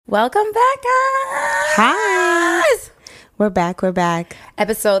Welcome back, guys. Hi. We're back.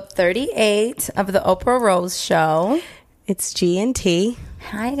 Episode 38 of the Oprah Rose Show. It's G and T.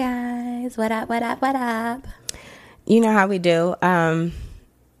 Hi, guys. What up? You know how we do.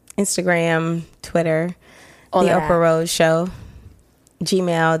 Instagram, Twitter, All The that. Oprah Rose Show.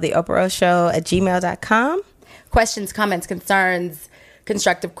 Gmail, The Oprah Rose Show at gmail.com. Questions, comments, concerns,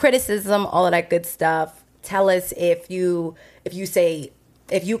 constructive criticism, all of that good stuff. Tell us if you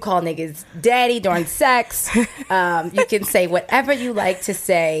call niggas daddy during sex. You can say whatever you like to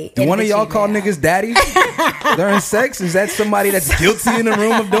say. Do one of y'all call niggas daddy during sex? Is that somebody that's guilty in the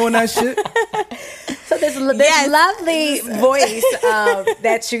room of doing that shit? So this lovely voice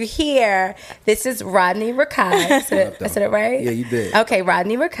that you hear. This is Rodney Rakai. I said it right? Yeah, you did. Okay,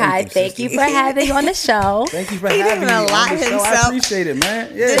 Rodney Rakai. Thank you for having me on the show. Thank you for having me on the show. I appreciate it,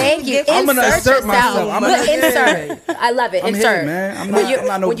 man. Yeah. Thank you. I'm going to assert myself. Insert. I love it. I'm Insert. here, man. I'm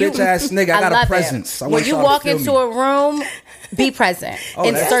not no bitch-ass nigga. I got a presence. When you walk into a room, be present.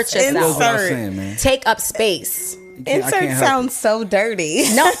 Insert yourself. That's what I'm saying, man. Take up space. Insert sounds so dirty.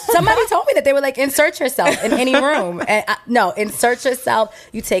 No, somebody told me that they were like, insert yourself in any room. And no, insert yourself.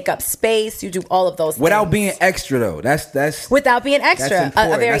 You take up space. You do all of those without things. being extra, though. That's without being extra. That's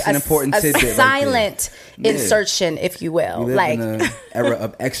important. That's an important tidbit. A silent insertion, if you will. We live in an era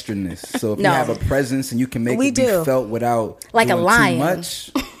of extraness. So if you have a presence and you can make it be felt without like doing a lion. too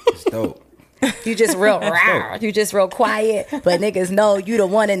much, it's dope. You just real you just real quiet, but niggas know you the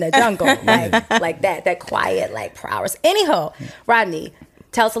one in the jungle. Like that quiet, like prowess. Anyhow, Rodney,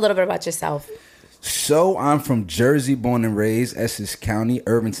 tell us a little bit about yourself. So I'm from Jersey, born and raised, Essex County,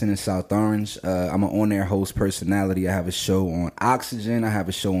 Irvington and South Orange. I'm an on-air host personality. I have a show on Oxygen. I have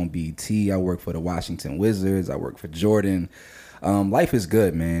a show on BT. I work for the Washington Wizards. I work for Jordan. Life is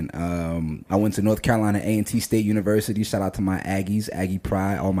good, man. I went to North Carolina A&T State University. Shout out to my Aggies, Aggie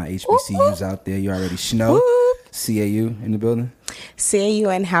Pride, all my HBCUs out there. You already know. CAU in the building. CAU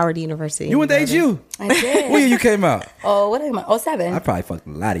and Howard University. You went to HU? I did. What year you came out? Oh, what am I? 07. I probably fucked a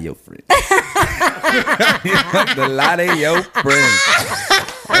lot of your friends. A lot of your friends.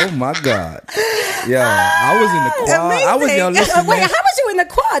 Oh my God. Yeah, I was in the quad. Amazing. Wait, how was you in the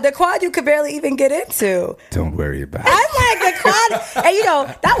quad? The quad you could barely even get into. Don't worry about it. I like the quad.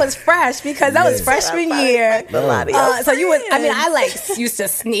 And that was fresh because that was freshman year. So you was, I used to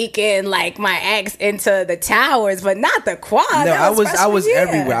sneak in like my ex into the towers, but not the quad. No, I was year.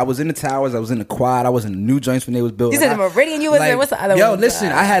 everywhere. I was in the towers. I was in the quad. I was in the new joints when they was built. You said the Meridian. You was in. What's the other one? Yo,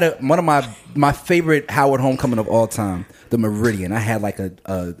 listen. I had one of my favorite Howard homecoming of all time, the Meridian. I had like a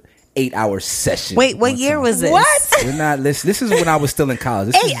 8-hour session. Wait, what year was this? What? We're not listening. This is when I was still in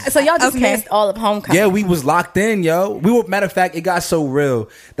college. So y'all just missed all of homecoming. Yeah, we was locked in, yo. Matter of fact, it got so real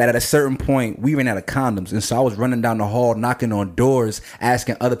that at a certain point we ran out of condoms, and so I was running down the hall, knocking on doors,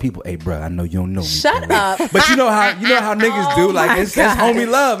 asking other people, "Hey, bro, I know you don't know me. Shut up." But you know how niggas do. Like it's God. homie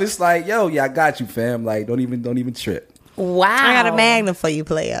love. It's like, yo, yeah, I got you, fam. Like don't even trip. Wow. I got a magnet for you,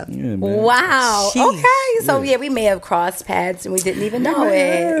 player. Yeah, man. Wow. Jeez. Okay. So we may have crossed paths and we didn't even know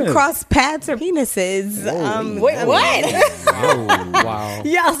it. Cross paths or penises. Wait, what? Oh, wow.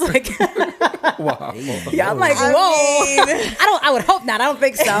 Yeah, I was like, Wow. yeah, I'm like, whoa. I would hope not. I don't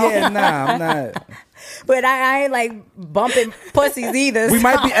think so. Yeah, nah, I'm not. But I ain't like bumping pussies either. We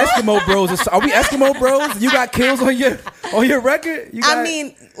might be Eskimo bros. Are we Eskimo bros? You got kills on your record?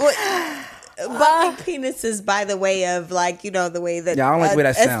 Bumping penises by the way of the way that. Yeah, I don't like the way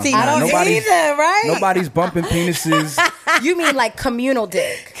that sounds. I don't either, right? Nobody's bumping penises. You mean like communal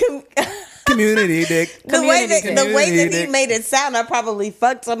dick? Community dick. The way that he made it sound, I probably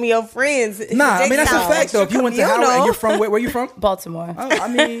fucked some of your friends. Nah, I mean that's a fact though. If you went to Howard and you're from where you from? Baltimore. Oh, I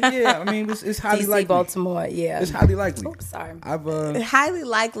mean, it's highly DC, likely. Baltimore, yeah. It's highly likely. Oops, sorry. Highly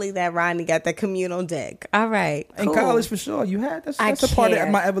likely that Ronnie got the communal dick. All right, in cool. college for sure. You had that's a part of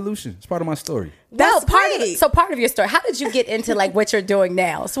my evolution. It's part of my story. That's part of your story. How did you get into like what you're doing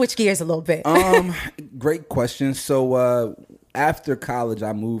now? Switch gears a little bit. Great question. So after college,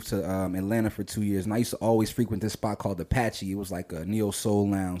 I moved to Atlanta for 2 years, and I used to always frequent this spot called Apache. It was like a neo soul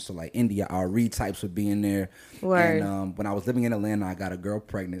lounge, so like India RE types would be in there. Word. And when I was living in Atlanta, I got a girl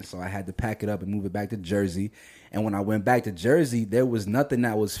pregnant, so I had to pack it up and move it back to Jersey. And when I went back to Jersey, there was nothing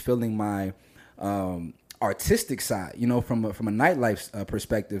that was filling my artistic side, you know, from a nightlife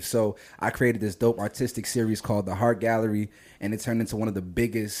perspective. So I created this dope artistic series called the Heart Gallery, and it turned into one of the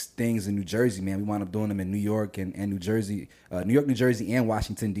biggest things in New Jersey, man. We wound up doing them in New York and New Jersey, New Jersey, and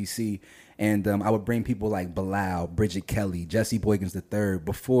Washington, D.C., and I would bring people like Bilal, Bridget Kelly, Jesse Boykins III.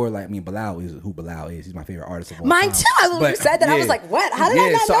 Before, like, I mean, Bilal is who Bilal is. He's my favorite artist of all time. Mine too. When you said that, I was like, what? How did I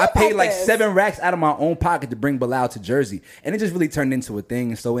not so know I paid about like this? 7 racks out of my own pocket to bring Bilal to Jersey. And it just really turned into a thing.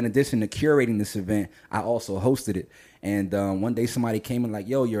 And so in addition to curating this event, I also hosted it. And one day somebody came in like,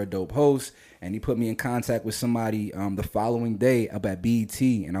 yo, you're a dope host. And he put me in contact with somebody the following day up at BET.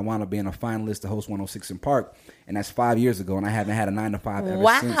 And I wound up being a finalist to host 106 in Park. And that's 5 years ago. And I haven't had a 9 to 5 ever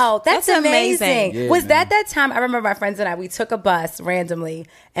since. Wow, that's amazing. Yeah, was man. that time? I remember my friends and I, we took a bus randomly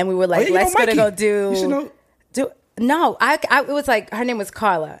and we were like, you know let's go Mikey. do. You should know. No, it was like, her name was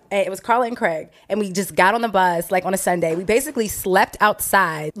Carla. It was Carla and Craig. And we just got on the bus like on a Sunday. We basically slept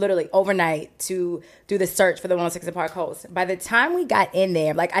outside literally overnight to do the search for the 106 in Park host. By the time we got in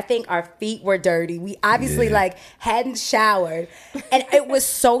there, like, I think our feet were dirty. We obviously like hadn't showered. And it was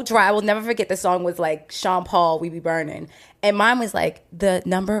so dry. I will never forget, the song was like Sean Paul, We Be Burning. And mine was like, the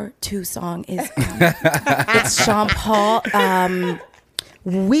number 2 song is it's Sean Paul.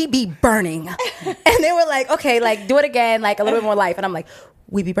 We Be Burning. And they were like, okay, like, do it again, like a little bit more life. And I'm like,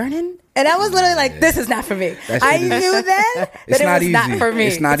 We Be Burning? And I was literally like, this is not for me. I knew that It's it not was easy. not for me.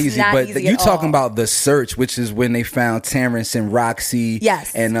 It's not easy. But easy you at talking all. about The Search, which is when they found Terrence and Roxy.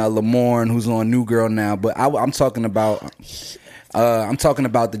 Yes. And Lamorne, who's on New Girl now. But I'm talking about...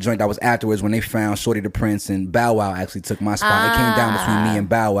 the joint that was afterwards when they found Shorty the Prince, and Bow Wow actually took my spot. It came down between me and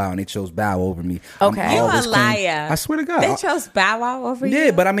Bow Wow, and they chose Bow over me. Okay. You a always liar. I swear to God. They chose Bow Wow over you?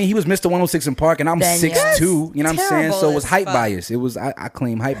 Yeah, but I mean, he was Mr. 106 in Park, and I'm Then 6'2". yes. You know what I'm saying? Terrible So it was as height fuck. bias. It was I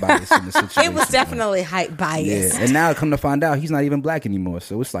claim height bias in the situation. It was definitely height bias. Yeah, and now come to find out, he's not even black anymore.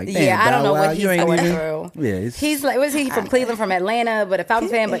 So it's like, damn, Yeah, I don't know Bow Wow, what he's you ain't going even- through. Yeah, it's, He's like, was he from Cleveland, from Atlanta, but a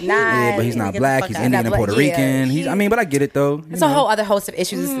Falcons fan, but not. yeah, but he's not Get the black. fuck He's out. Indian and Not Puerto black, yeah. Rican. He's, I mean, but I get it though. It's a whole other host of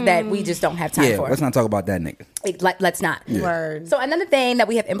issues that we just don't have time Yeah, for. let's not talk about that nigga. Let's not. Word. So another thing that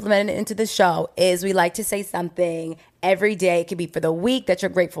we have implemented into the show is we like to say something every day. It could be for the week that you're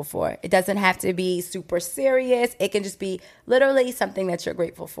grateful for. It doesn't have to be super serious. It can just be literally something that you're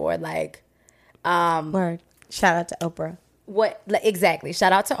grateful for. Like, Word. Shout out to Oprah. exactly.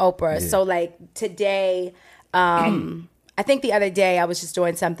 Shout out to Oprah. Yeah. So like today, I think the other day I was just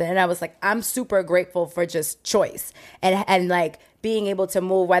doing something and I was like, I'm super grateful for just choice and like being able to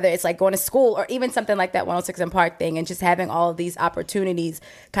move, whether it's like going to school or even something like that 106 in Park thing, and just having all of these opportunities,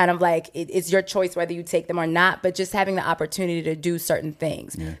 kind of like it's your choice whether you take them or not, but just having the opportunity to do certain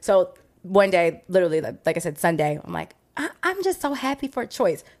things. Yeah. So one day, literally, like I said, Sunday, I'm like, I'm just so happy for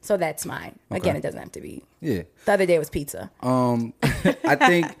choice. So that's mine. Again, it doesn't have to be. Yeah. The other day was pizza. I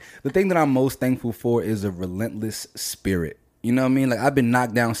think the thing that I'm most thankful for is a relentless spirit. You know what I mean? Like, I've been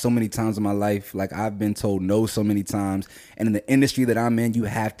knocked down so many times in my life. Like, I've been told no so many times. And in the industry that I'm in, you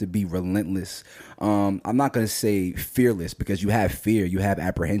have to be relentless. I'm not going to say fearless, because you have fear, you have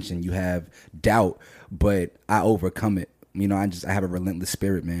apprehension, you have doubt, but I overcome it. You know, I have a relentless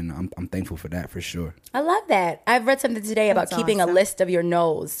spirit, man. I'm thankful for that, for sure. I love that. I've read something today about That's keeping awesome. a list of your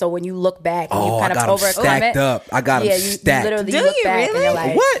no's. So when you look back and you Oh, kind I got of 'em overcome stacked it. up. I got 'em you stacked. literally Do look you back and really? you're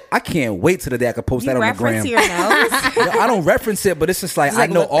like, What? I can't wait till the day I can post You that on the gram. reference your nose? No, I don't reference it, but it's just like, Just, like,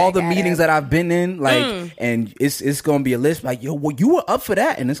 I know look all back the at meetings it. that I've been in, like, and it's gonna be a list like, yo, well, you were up for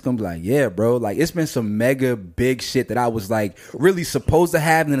that, and it's gonna be like, yeah, bro, like, it's been some mega big shit that I was like really supposed to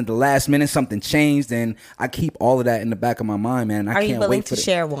have, and then at the last minute something changed, and I keep all of that in the back of my mind, man. I Are can't you willing wait to for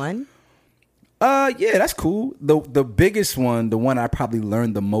share one? Yeah, that's cool. The biggest one, the one I probably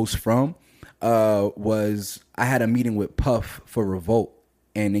learned the most from, was I had a meeting with Puff for Revolt,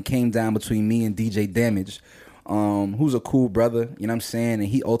 and it came down between me and DJ Damage, who's a cool brother, you know what I'm saying, and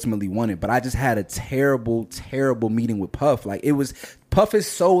he ultimately won it. But I just had a terrible meeting with Puff. Like, Puff is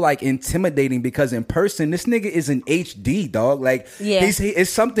so like intimidating, because in person this nigga is in HD, dog. Like, Yeah. it's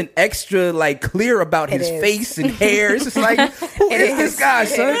something extra like clear about his is. face and hair. It's just like, who is this guy,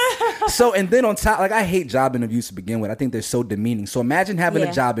 son? So, and then on top, like, I hate job interviews to begin with. I think they're so demeaning. So imagine having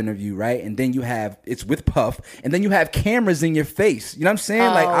Yeah. a job interview, right? And then it's with Puff, and then you have cameras in your face. You know what I'm saying?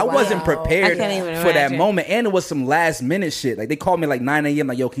 Oh, Like, I wasn't wow. prepared I can't even for that imagine. moment. And it was some last minute shit. Like, they called me like 9 a.m.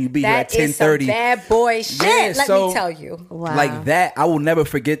 Like, yo, can you be here at that is some 10:30? bad boy shit. Yeah, Let so- me tell you. Wow. Like that, I will never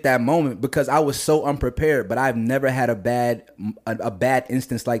forget that moment, because I was so unprepared. But I've never had a bad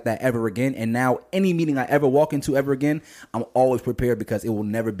instance like that ever again. And now any meeting I ever walk into ever again, I'm always prepared, because it will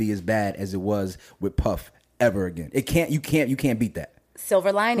never be as bad as it was with Puff ever again. You can't beat that.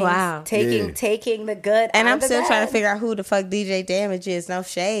 silver linings. Wow. Taking the good. And out I'm of the still trying to bad. figure out who the fuck DJ Damage is. No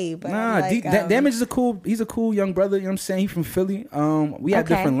shade, but Nah, I'm like, Damage is he's a cool young brother, you know what I'm saying? He's from Philly. We had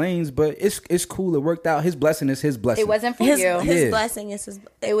Okay. different lanes, but it's cool. It worked out. His blessing is his blessing. It wasn't for his you. his Yeah. blessing is his.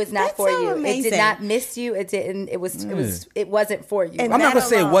 It was not That's for so you. It amazing. did not miss you. It didn't. It wasn't for you. And I'm not that gonna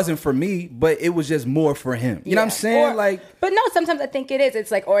say it alone. wasn't for me, but it was just more for him. You know what I'm Yeah. saying? But no, sometimes I think it is.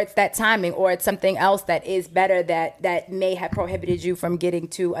 It's like, or it's that timing, or it's something else that is better that may have prohibited you from getting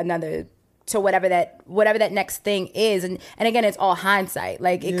to whatever that next thing is. And again, it's all hindsight.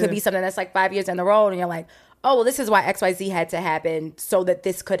 Like it could be something that's like 5 years down the road, and you're like, oh, well, this is why XYZ had to happen so that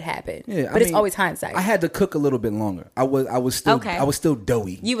this could happen. Yeah, but it's always hindsight. I had to cook a little bit longer. I was still Okay. I was still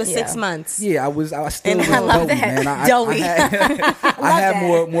doughy. You was 6 months. Yeah, I was still And was I love doughy, that. man. Doughy. I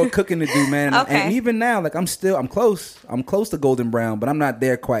had more cooking to do, man. Okay. And even now, like I'm close. I'm close to golden brown, but I'm not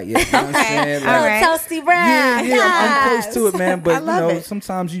there quite yet. You know what I'm saying? All Like, right. Toasty brown. Yeah, I'm close to it, man. But I love it.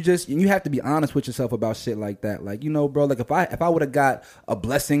 sometimes you have to be honest with yourself about shit like that. Like, bro, like if I would have got a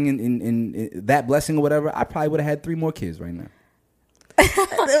blessing in that blessing or whatever, I probably would have had 3 more kids right now.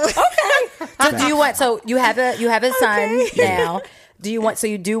 So do you want? So you have a son now. Do you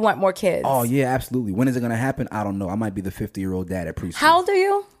want more kids? Oh yeah, absolutely. When is it gonna happen? I don't know. I might be the 50-year-old dad at preschool. How old are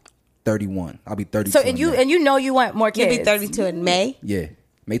you? 31. I'll be 32. So and you know you want more You'll kids. be 32 in May. Yeah,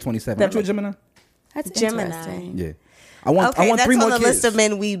 May 27th. Aren't you a Gemini? That's Gemini. interesting. Yeah. I want Okay, that's 3 more on the kids. list of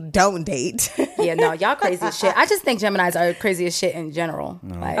men we don't date. Yeah, no, y'all crazy as shit. I just think Geminis are crazy as shit in general.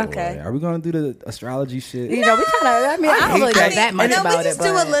 Like, Okay. Boy, are we gonna do the astrology shit? you know, we kind of. I mean, I don't really know that much no, about we just it. do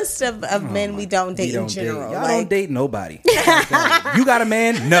a But list of men we don't date You in don't date. general. Y'all Like, don't date nobody. You got a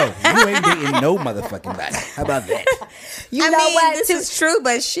man? No, you ain't dating no motherfucking body. How about that? you I know mean, what? this too- is true,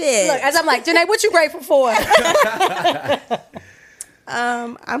 but shit. Look, as I'm like, Janae, what you grateful for?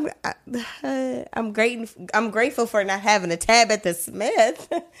 I'm grateful for not having a tab at the Smith.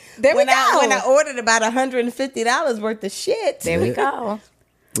 There we when go. when I ordered about $150 worth of shit. There we go.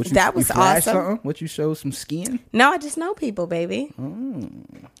 What That was flash awesome. Something? What you show some skin? No, I just know people, baby.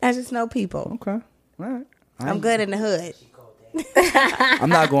 I just know people. Okay, all right. I'm good in the hood. I'm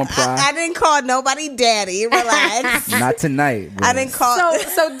not going to pry. I didn't call nobody daddy. Relax. Not tonight. I didn't call.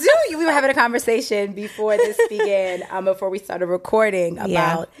 So we were having a conversation before this began, before we started recording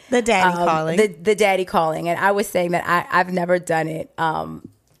about the daddy calling. the daddy calling, and I was saying that I've never done it.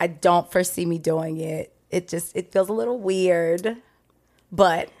 I don't foresee me doing it. It feels a little weird,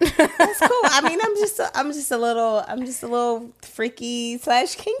 but That's cool. I mean, I'm just a little freaky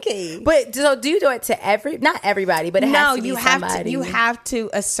 / kinky. But so do you do it to not everybody, but it has to be you somebody. have to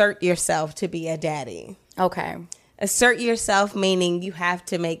assert yourself to be a daddy. Okay. Assert yourself meaning you have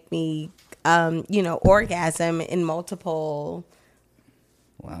to make me orgasm in multiple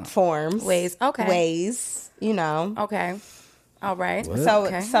forms. Ways. Okay. Ways, Okay. All right. So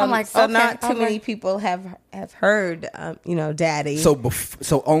Okay. so I'm like, so okay, not too all many right. people have heard daddy.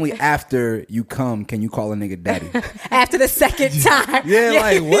 So only after you come can you call a nigga daddy? After the second time. Yeah,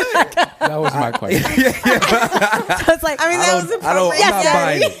 like what? That was my question. So it's like, I mean, that was I'm appropriate. not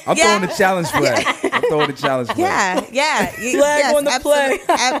buying it. I'm Yeah. throwing the challenge flag. I'm throwing the challenge flag. Yeah. Flag on the play.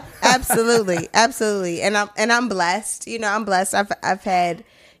 Absolutely. And I'm blessed. I'm blessed. I've had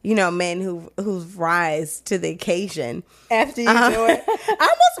men who've rise to the occasion. after you do it. I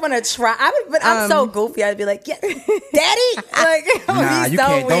almost want to try. But I'm so goofy. I'd be like, yeah, daddy. Like, it would Nah, be you so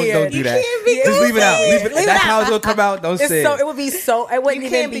can't. weird. Don't do that. can't be Just leave it out. Leave it. Leave it That's out. how it's gonna come out. Don't say So it. it would be so. It wouldn't You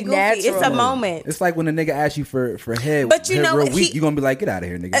even can't be be goofy. natural. It's a moment. It's like when a nigga asks you for head, But you know real what, weak, he- you're gonna be like, get out of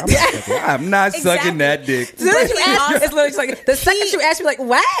here, nigga. I'm not sucking that dick. As soon as you ask, it's literally just like the second you ask me, like,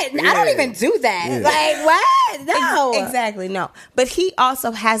 what? I don't even do that. Yeah. Like, what? No. Exactly, no. But he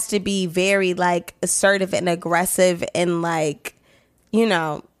also has to be very like assertive and aggressive and like,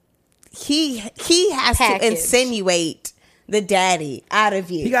 he has Package. to insinuate the daddy out of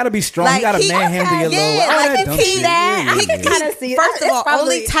you. He gotta be strong. He gotta manhandle your little. Yeah, all I that can dumb see shit. that. Yeah, I can yeah. kinda see it. First of It's all,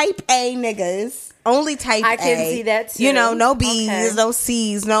 probably- only type A niggas. Only type A. I can see that too. No B's, Okay. no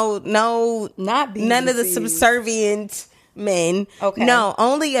C's, no Not B's none of the and C's. subservient men. Okay. No,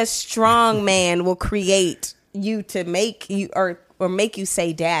 only a strong man will create you to make you or make you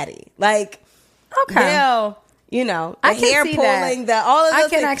say daddy. Like, Okay. they'll, the I can hair see pulling, that. all of I those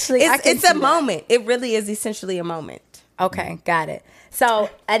can things. actually- I can it's a see that. moment. It really is essentially a moment. Okay, got it. So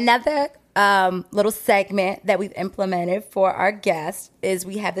another little segment that we've implemented for our guests is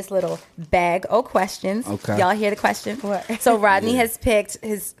we have this little bag of questions. Okay. Y'all hear the question? So Rodney has picked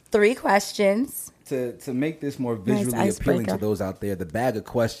his 3 questions. To make this more visually Nice appealing to icebreaker. those out there, the bag of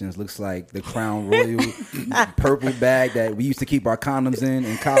questions looks like the Crown Royal purple bag that we used to keep our condoms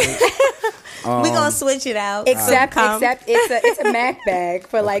in college. We gonna switch it out. Except it's a Mac bag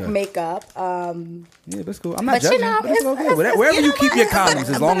for like makeup. Yeah, that's cool. I'm not judging. But It's okay. Wherever you keep your condoms,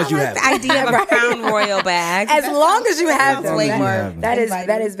 as long as you have the it. idea of a Crown Royal bag. As long as you have them. way more. That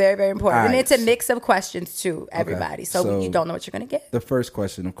is very, very important. And Right. it's a mix of questions too, everybody. So you don't know what you're gonna get. The first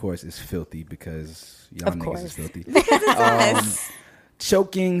question, of course, is filthy because y'all Of niggas course. is filthy.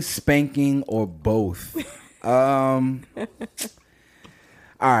 Choking, spanking, or both.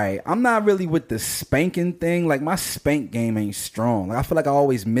 All right, I'm not really with the spanking thing. Like, my spank game ain't strong. Like, I feel like I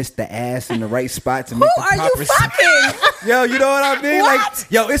always miss the ass in the right spot to make the Who are you fucking? Yo, you know what I mean? What?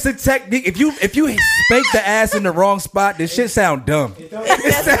 Like, yo, it's a technique. If you spank the ass in the wrong spot, this shit sound dumb.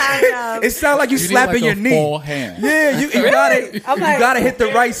 It sound like you slapping your knee. Full hand. Yeah, you gotta hit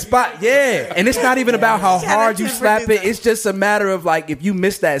the right spot. Yeah, and it's not even about how hard you slap it. It's just a matter of like if you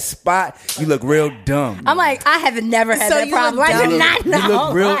miss that spot, you look real dumb. I'm like, I have never had So that you problem. look I do dumb. not know. You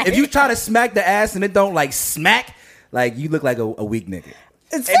look real. If you try to smack the ass and it don't like smack, like you look like a weak nigga.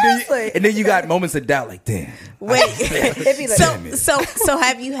 Seriously. And then you got moments of doubt, like damn. Wait. It'd be like, So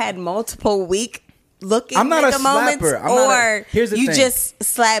have you had multiple weak looking I'm not a nigga moments, slapper. I'm not a- here's the you thing. just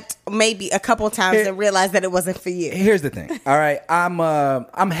slapped maybe a couple times and realized that it wasn't for you? Here's the thing. All right,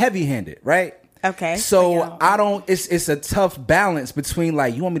 I'm heavy-handed, right? Okay. So I don't. It's a tough balance between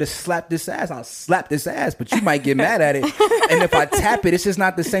like you want me to slap this ass, I'll slap this ass, but you might get mad at it, and if I tap it, it's just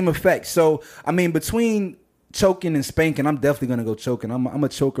not the same effect. So I mean, between choking and spanking, I'm definitely gonna go choking. I'm a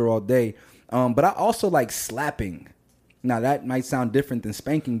choker all day, but I also like slapping. Now that might sound different than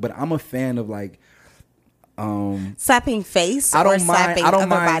spanking, but I'm a fan of like. Slapping face I or don't mind. slapping I don't other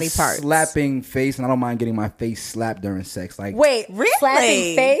mind body parts? slapping face, and I don't mind getting my face slapped during sex. Like, wait, Really?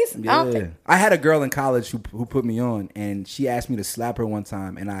 slapping face? I don't yeah. think- I had a girl in college who put me on, and she asked me to slap her one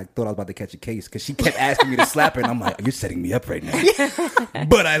time, and I thought I was about to catch a case because she kept asking me to slap her, and I'm like, "You're setting me up right now,"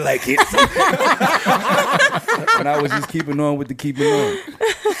 but I like it. And I was just keeping on with the keeping on.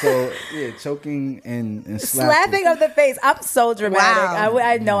 So yeah, choking and Slapping of the face. I'm so dramatic. Wow.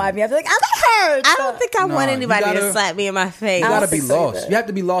 I know. I mean, I'd be like, I'm hurt. I don't think I want you anybody to gotta- slap me in my face. You gotta be think so lost. either. You have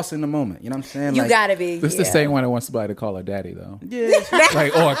to be lost in the moment. You know what I'm saying? You Like, gotta be. This is the same one that wants somebody to call her daddy, though. Yeah.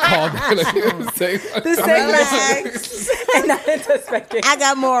 Like, or call daddy. The same one. The same relax. And not into spanking. I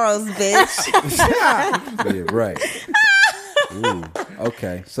got morals, bitch. Yeah, right. Ooh,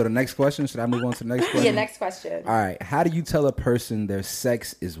 okay. So the next question, should I move on to the next question? Yeah, next question. All right. How do you tell a person their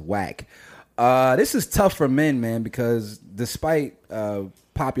sex is whack? This is tough for men, man, because despite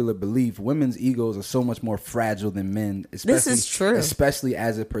popular belief, women's egos are so much more fragile than men. This is true. Especially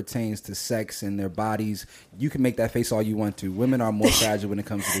as it pertains to sex and their bodies. You can make that face all you want to. Women are more fragile when it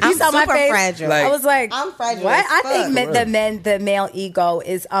comes to I'm this. You saw my super face? fragile. Like- I was like, I'm fragile What? as I fuck. think the male ego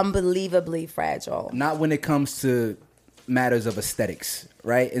is unbelievably fragile. Not when it comes to matters of aesthetics,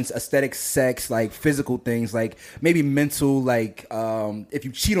 right? And aesthetics, sex, like physical things, like maybe mental, like if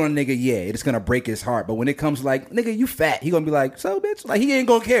you cheat on a nigga, yeah, it's gonna break his heart. But when it comes like, nigga, you fat, he gonna be like, so bitch, like he ain't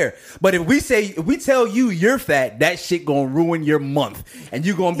gonna care. But if we tell you you're fat, that shit gonna ruin your month, and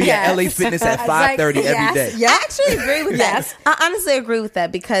you gonna be Yes. at LA Fitness at It's 5:30 like, every day. yes. I actually agree with Yes. that. I honestly agree with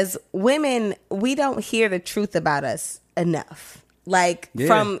that because women, we don't hear the truth about us enough. Like Yeah.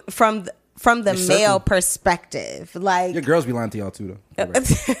 from the Your male circle. perspective. Like Your girls be lying to y'all too, though.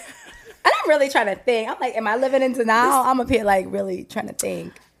 Right. And I'm really trying to think. I'm like, am I living in denial? I'm up here like really trying to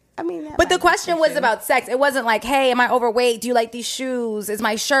think. I mean, that But the might be question was true. about sex. It wasn't like, hey, am I overweight? Do you like these shoes? Is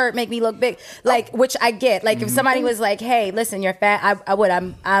my shirt make me look big? Like, which I get. Like, if somebody was like, hey, listen, you're fat, I would.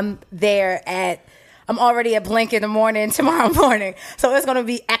 I'm there at. I'm already at Blink in the morning tomorrow morning, so it's gonna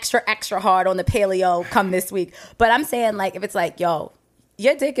be extra hard on the paleo come this week. But I'm saying like, if it's like, yo,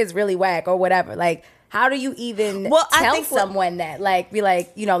 your dick is really whack or whatever, like. How do you even Well, I tell think someone that? Like, be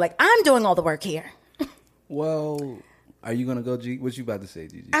like, you know, like, I'm doing all the work here. Well, are you gonna go, G? What you about to say,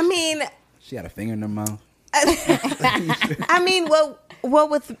 Gigi? I mean, She had a finger in her mouth. well,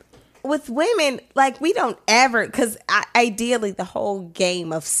 with women, like we don't ever, because ideally the whole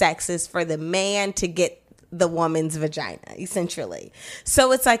game of sex is for the man to get the woman's vagina, essentially.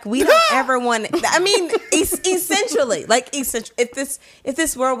 So it's like we don't ever want. I mean, essentially, if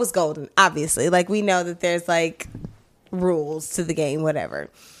this world was golden, obviously, like we know that there's like rules to the game, whatever,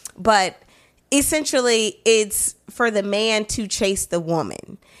 but essentially, it's for the man to chase the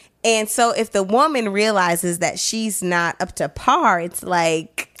woman. And so if the woman realizes that she's not up to par, it's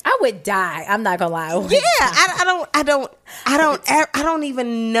like, I would die. I'm not gonna lie. yeah, I don't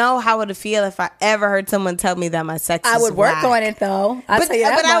even know how it would feel if I ever heard someone tell me that my sex I is would work whack. on it though. I'll But tell you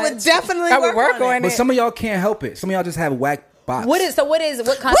that I would much. definitely I would work work on on it. it. But some of y'all can't help it. Some of y'all just have whack box. What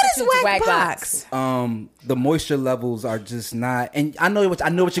constitutes whack box? The moisture levels are just not, and I know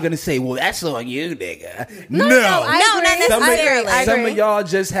what you're gonna say. Well, that's on you, nigga. No, not necessarily. Some of y'all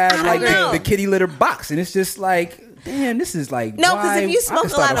just have like the kitty litter box, and it's just like, damn, this is like no, because if you smoke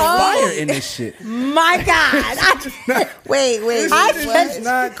a lot of fire in this shit. My God, wait, it's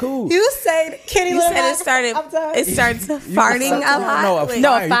not cool. You say kitty litter. It started farting a lot. No, a fire.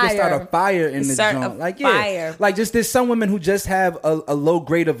 No, a You can fire. start a fire in the joint. Like fire. like just there's some women who just have a low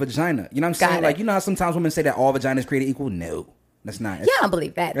grade of vagina. You know what I'm saying? Like, you know how sometimes women say that all vaginas created equal? No, that's not. Yeah, I don't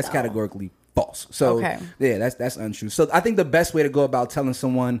believe that. That's though. categorically false. So Okay. yeah, that's untrue. So I think the best way to go about telling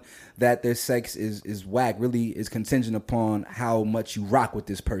someone that their sex is whack really is contingent upon how much you rock with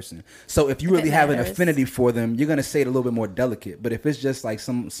this person. So if you really have an affinity for them, you're gonna say it a little bit more delicate. But if it's just like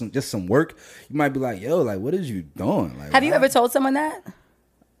some work, you might be like, yo, like, what is you doing? Like, Have you ever told someone that?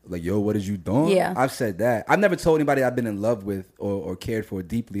 like, yo, what is you doing? Yeah. I've said that. I've never told anybody I've been in love with or cared for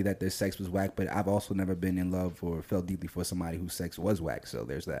deeply that their sex was whack, but I've also never been in love or felt deeply for somebody whose sex was whack. So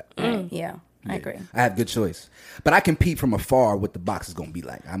there's that. Yeah, I agree. I have good choice. But I can peep from afar what the box is going to be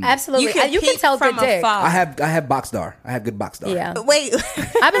like. Absolutely. You can can tell from good dick. afar. I have Boxstar. I have good Boxstar. Yeah. Wait,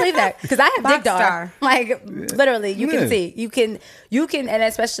 I believe that because I have dick Box dar. star. Like literally, you Yeah. can see, you can, and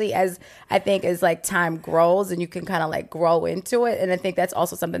especially as I think as like time grows and you can kind of like grow into it, and I think that's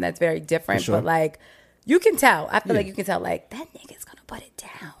also something that's very different. For sure. But like, you can tell. I feel like you can tell. Like that nigga's gonna put it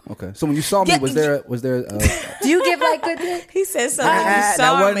down. Okay. So when you saw me, Yeah, was there Do you give like good dick? he said so. that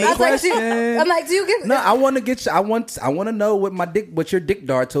wasn't the I was like, question. I'm like, do you give? No, I want to get you. I want to know what your dick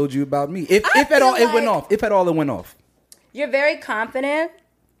dart told you about me. If at all feel it went like- off. If at all it went off. You're very confident,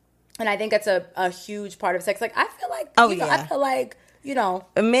 and I think that's a huge part of sex. Like I feel like, I feel like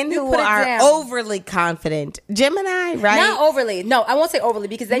Men you who put it are down. overly confident, Gemini, right? Not overly. No, I won't say overly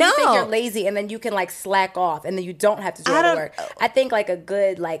because then you think No. you're lazy and then you can like slack off and then you don't have to do I all the don't- work. I think like a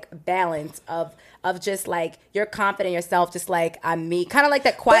good like balance of just like you're confident in yourself, just like I'm me, kind of like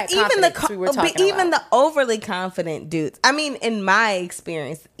that quiet But even confidence we were talking the overly confident dudes. I mean, in my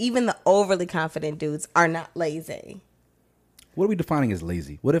experience, even the overly confident dudes are not lazy. What are we defining as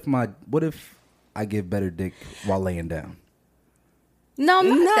lazy? What if I give better dick while laying down? No,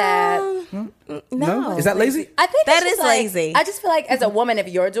 not that. No, Is that lazy? I think That it's just is like- lazy. I just feel like as a woman, if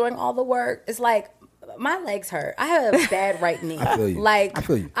you're doing all the work, it's like my legs hurt. I have a bad right knee. I feel you. Like I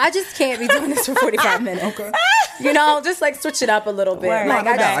feel you. I just can't be doing this for 45 minutes. Okay. Just like switch it up a little bit. Word. Like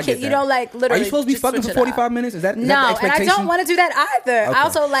No, I no, I just get can't, that. like literally. Are you supposed to be just fucking switch for it up. 45 minutes? Is that No, the and I expectation? don't want to do that either. Okay. I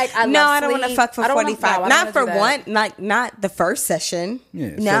also like I No, love I don't want to sleep. fuck for I don't wanna- 45. no, I don't Not wanna for do that. one, not the first session. Yeah.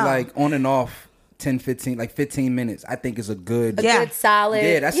 No. So like on and off 10, 15, like 15 minutes, I think is a good. A Yeah. good solid.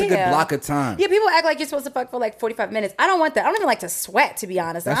 Yeah, that's a good block of time. Yeah, people act like you're supposed to fuck for like 45 minutes. I don't want that. I don't even like to sweat, to be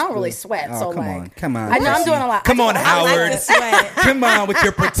honest. That's I don't really good. sweat. Oh, so come like, on. Come on, I know I'm Jesse. doing a lot. Come on, I Howard. I like to sweat. Come on with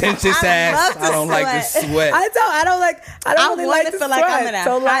your pretentious ass. love to I don't like to sweat. sweat. I don't really want like to feel like I'm in a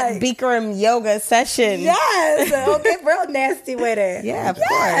so hot like, Bikram yoga session. yes, okay, real nasty with it. Yeah, of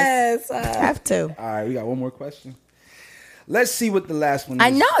yes. Have to. All right, we got one more question. Let's see what the last one is. I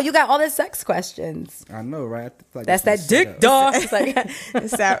know you got all the sex questions. I know, right? I feel like That's this that is dick set up. dog. It's like,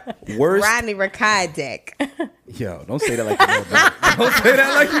 It's that Worst- Rodney Rakai dick. Yo, don't say that like you know about it. Don't say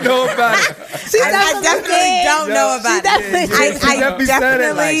that like you know about it. I definitely don't know about it. She definitely said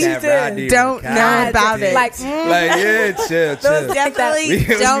it like that, Rodney don't Rakai know about dick. it. like Like, yeah, chill. Definitely Let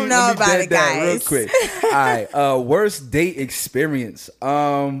me- don't know let me about dead it, that real guys. quick. All right, worst date experience.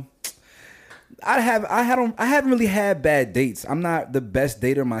 I haven't really had bad dates. I'm not the best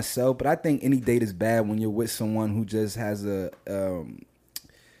dater myself, but I think any date is bad when you're with someone who just has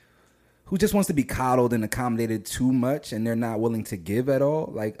who just wants to be coddled and accommodated too much, and they're not willing to give at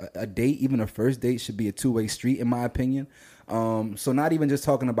all. Like a date, even a first date, should be a two-way street, in my opinion. So not even just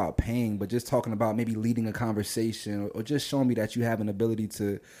talking about paying, but just talking about maybe leading a conversation or just showing me that you have an ability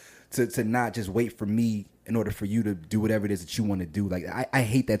to not just wait for me in order for you to do whatever it is that you want to do. Like, I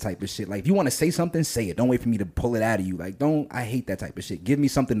hate that type of shit. Like, if you want to say something, say it. Don't wait for me to pull it out of you. Like, I hate that type of shit. Give me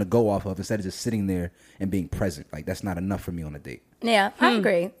something to go off of instead of just sitting there and being present. Like, that's not enough for me on a date. yeah, I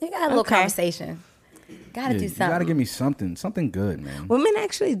agree. You got a little Okay. conversation. Gotta do You something. gotta give me something good, man. Women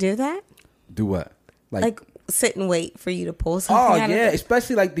actually do that? Do what? Like sit and wait for you to pull something Oh out yeah, of it?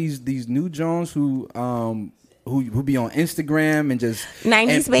 especially like these new Jones who be on Instagram and just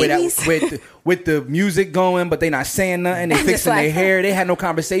 90s babies? with the music going, but they not saying nothing. They fixing their hair. They had no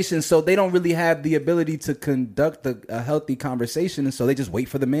conversation, so they don't really have the ability to conduct a healthy conversation, and so they just wait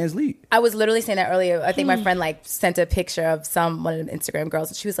for the man's lead. I was literally saying that earlier. I think my friend like sent a picture of one of the Instagram girls,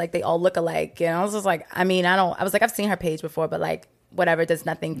 and she was like, they all look alike. And I was just like, I mean, I was like, I've seen her page before, but like, whatever, does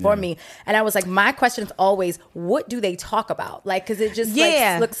nothing for me. And I was like, my question is always, what do they talk about? Like, because it just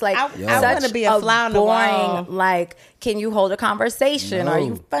like, looks like I such want to be a fly on the boring, wall. like, can you hold a conversation? No. Are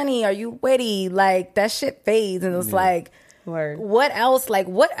you funny? Are you witty? Like, that shit fades. And it's like, Word. what else? Like,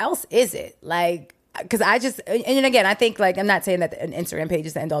 what else is it? Like, because I just, and again, I think like, I'm not saying that an Instagram page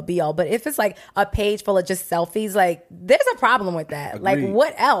is the end all be all, but if it's like a page full of just selfies, like there's a problem with that. Agreed. Like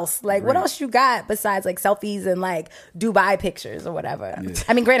what else? Like what Agreed. else you got besides like selfies and like Dubai pictures or whatever?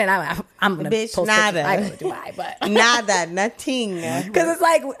 I mean, granted, I'm going to Bitch, post nada. pictures. I go to Dubai, but. Nada, nothing. Because it's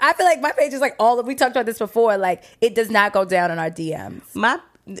like, I feel like my page is like we talked about this before, like it does not go down in our DMs.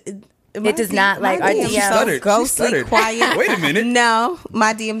 It does not, like, our DMs. She stuttered. She Ghostly stuttered. quiet. Wait a minute. No,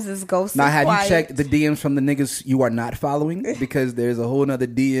 my DMs is ghostly Now, have quiet. you checked the DMs from the niggas you are not following? Because there's a whole nother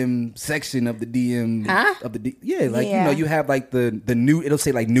DM section of the DM of the you know, you have like the new. It'll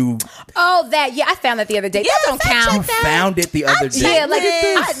say like new. Oh, I found that the other day. That don't count. You found it the other day. Yeah,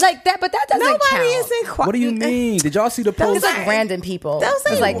 like that, but that doesn't Nobody count. isn't quiet. What do you mean? Did y'all see the post? It's like random people. Those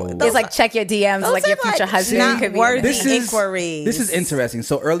It's like ain't- it's like check your DMs, those like your are, like, future husband not could be. worthy. This is inquiries. This is interesting.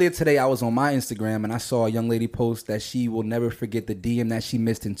 So earlier today, I was on my Instagram and I saw a young lady post that she will never forget the DM that she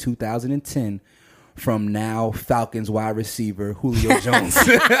missed in 2010 from now Falcons wide receiver Julio Jones.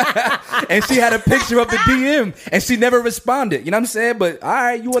 And she had a picture of the DM and she never responded. You know what I'm saying? But all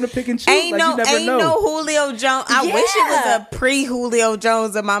right, you want to pick and choose? Ain't like, you never know. no Julio Jones. I wish it was a pre Julio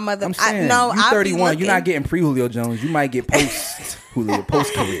Jones of my mother. I'm saying, no, you I'll be 31. You're not looking. getting pre Julio Jones. You might get post Julio,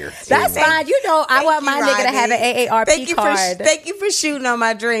 post career. That's fine. You know, I want my nigga to have an AARP Thank card. Thank you for shooting on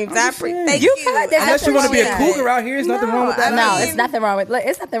my dreams. Thank You you. could. There's Unless you want to be a nothing wrong with cougar out here, there's nothing wrong with that. No, mean- it's nothing wrong with.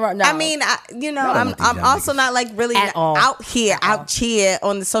 It's nothing wrong. No, I mean, I'm young also niggas. not like really At all. out here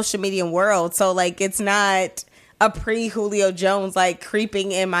on the social media world. So like, it's not a pre Julio Jones like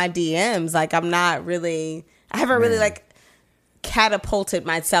creeping in my DMs. Like I haven't really like catapulted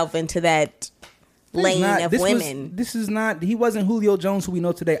myself into that lane of women. This is not. He wasn't Julio Jones who we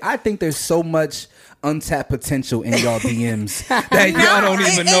know today. I think there's so much untapped potential in y'all DMs that y'all don't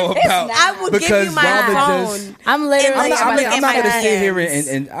even know about. I will give you my y'all are phone. just- I'm literally. I'm not going to sit here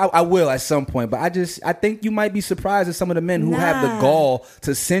DMs. and I will at some point, but I think you might be surprised at some of the men who have the gall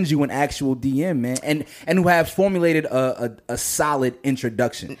to send you an actual DM, man, and who have formulated a solid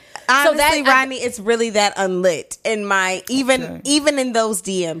introduction. Honestly, Rodney, it's really that unlit in my even in those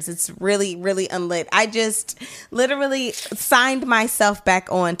DMs. It's really, really unlit. I just literally signed myself back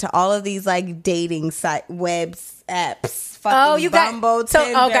on to all of these like dating site webs apps. Oh, you got Bumble, so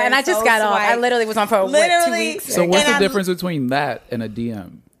Tinder, okay, and I just got off. I literally was on for what, 2 weeks. So what's And the I'm- difference between that and a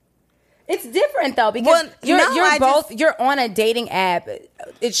DM? It's different though because you're on a dating app.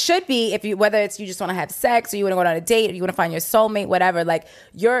 It should be if you whether it's you just want to have sex or you want to go on a date or you want to find your soulmate, whatever. Like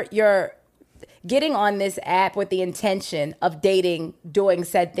you're getting on this app with the intention of dating, doing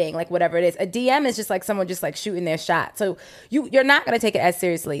said thing, like whatever it is. A DM is just like someone just like shooting their shot. So you're not going to take it as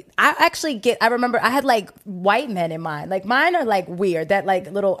seriously. I remember I had like white men in mind. Like mine are like weird, that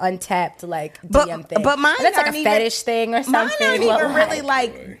like little untapped like DM thing. But mine and it's like a aren't even- fetish thing or something. Mine aren't Well, even really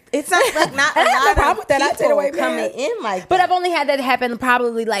like, it's not like not a I have no lot problem of with that. I did people away, coming man. in like But that. I've only had that happen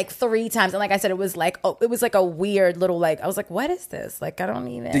probably like 3 times, and like I said, it was like a weird little like I was like, what is this? Like I don't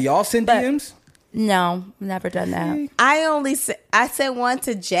even. Do y'all send DMs? No, never done that. I sent one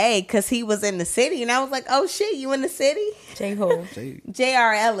to Jay because he was in the city, and I was like, "Oh shit, you in the city?" Jay who?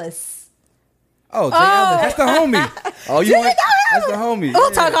 J.R. Ellis. Oh, Jay Ellis. That's the homie. Oh, you want? That's the homie.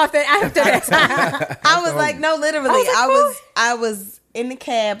 We'll talk off that after this. I was like, no, literally, I was in the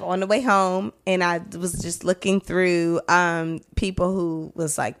cab on the way home, and I was just looking through people who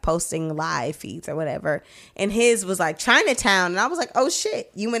was like posting live feeds or whatever, and his was like Chinatown, and I was like, oh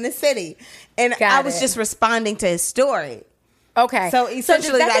shit, you in the city, and Got I was it. just responding to his story. Okay, So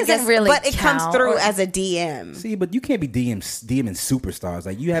essentially, that I doesn't guess, really but it comes count. through as a DM. See, but you can't be DMing superstars.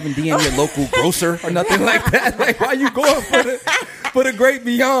 Like you haven't DM'd your local grocer or nothing like that. Like why you going for the great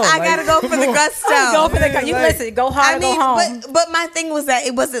beyond? I Like, gotta go for come the on. gusto. Go for the you like- listen. Go hard or go home. but my thing was that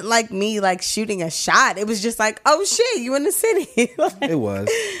it wasn't like me like shooting a shot. It was just like, oh shit, you in the city. It was.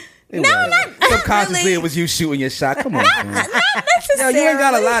 It No, was. not Subconsciously, really. it was you shooting your shot. Come on, man. Not Yo, necessarily. you ain't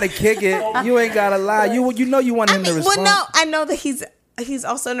got a lot to kick it. You ain't got a lie. You know you want him to respond. Well, no, I know that he's he's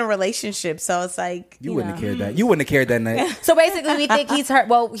also in a relationship, so it's like You wouldn't have cared that. You wouldn't have cared that night. So basically, we think he's heard.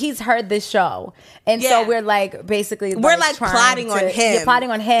 Well, he's heard this show, and so we're like basically we're like trying plotting on him. Yeah,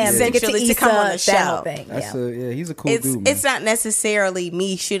 plotting on him to get to essentially to come on the show. That whole thing. That's Yeah. he's a cool dude. Man. It's not necessarily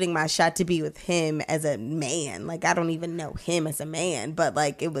me shooting my shot to be with him as a man. Like I don't even know him as a man, but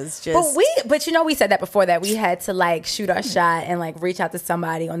like it was just. But you know, we said that before that we had to like shoot our shot and like reach out to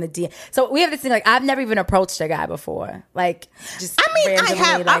somebody on the DM. So we have this thing like I've never even approached a guy before. Like just I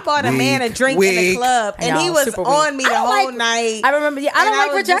have. I bought a man a drink in the club, and he was on me the whole night. I remember. Yeah, I don't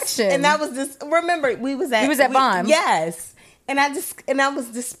like rejection. And that was just. Remember, we was at Vaughn. Yes, and I was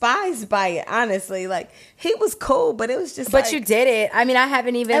despised by it. Honestly, like he was cool, but it was just. But you did it. I mean, I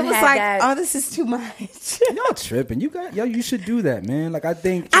haven't even. It was had like, that. oh, this is too much. Y'all tripping. You should do that, man. Like I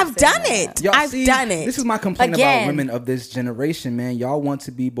think I've done it. I've done it. This is my complaint about women of this generation, man. Y'all want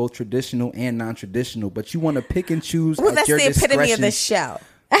to be both traditional and non-traditional, but you want to pick and choose. Well, that's your the epitome discretion. of the show.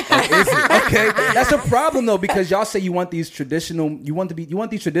 Oh, is it? Okay, that's a problem though, because y'all say you want these traditional, you want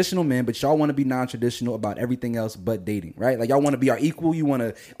these traditional men, but y'all want to be non-traditional about everything else but dating, right? Like y'all want to be our equal, you want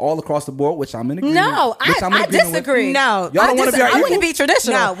to all across the board, which I'm in agreement. No, I disagree. With. No, y'all don't want to be our equal. I want to be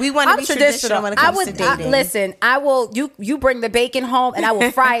traditional. No, we want to be traditional when it comes to dating. Listen, I will. You bring the bacon home, and I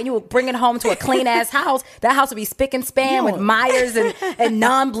will fry it. You will bring it home to a clean ass house. That house will be spick and span with Myers and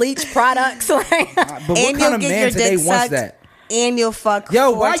non-bleach products. But what kind of man today wants that? And you'll fuck.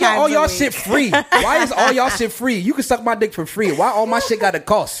 Yo, why all y'all shit free? Why is all y'all shit free? You can suck my dick for free. Why all my shit got to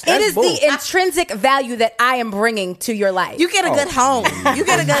cost? It is the intrinsic value that I am bringing to your life. You get a good home. You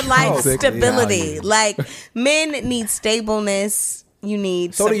get a good life stability. Like men need stableness. You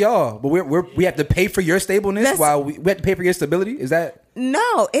need. So do y'all. But we have to pay for your stableness while we have to pay for your stability. Is that?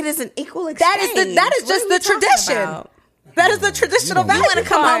 No, it is an equal exchange. That is just the tradition. That is the traditional value. You want to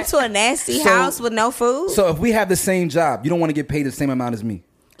come home to a nasty house with no food? So if we have the same job, you don't want to get paid the same amount as me.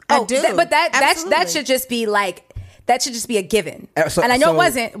 I do. But that should just be like. That should just be a given. And I know it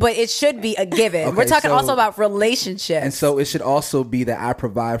wasn't, but it should be a given. Okay, we're talking also about relationships. And so it should also be that I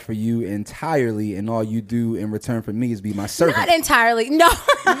provide for you entirely, and all you do in return for me is be my servant. Not entirely. No.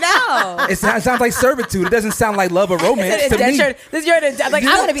 No. It sounds like servitude. It doesn't sound like love or romance to me. I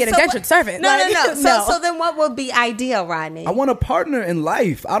want to be an indentured servant. No. So then what would be ideal, Rodney? I want a partner in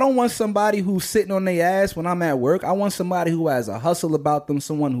life. I don't want somebody who's sitting on their ass when I'm at work. I want somebody who has a hustle about them,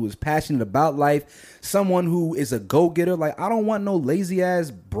 someone who is passionate about life, someone who is a go-getter. Like, I don't want no lazy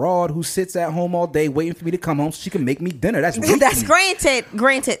ass broad who sits at home all day waiting for me to come home so she can make me dinner. That's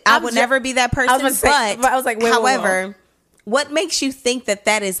granted. I would never be that person. But I was like, however, what makes you think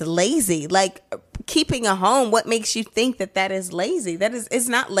that is lazy? Like keeping a home, what makes you think that is lazy? It's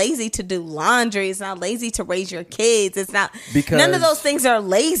not lazy to do laundry. It's not lazy to raise your kids. It's not, because none of those things are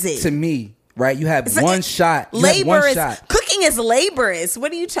lazy to me. Right, you have one shot. Cooking is laborious.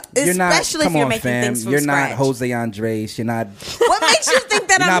 What are you especially if you're making things from scratch. You're not Jose Andres. You're not. What makes you think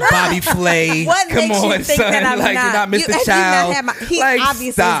that I'm not Bobby Flay? What makes you think that I'm like, not? You're not Mr. Child. He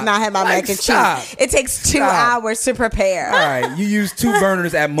obviously does not have my mac and cheese. It takes 2 hours to prepare. All right, you use 2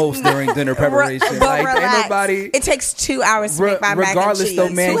 burners at most during dinner preparation. Like, ain't nobody. It takes 2 hours to make my mac and cheese. Though,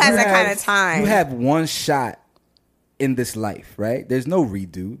 man, who has that kind of time? You have one shot in this life, right? There's no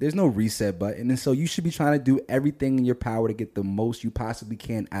redo. There's no reset button. And so you should be trying to do everything in your power to get the most you possibly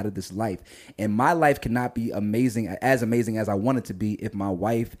can out of this life. And my life cannot be amazing as I want it to be if my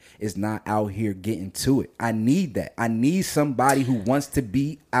wife is not out here getting to it. I need that. I need somebody who wants to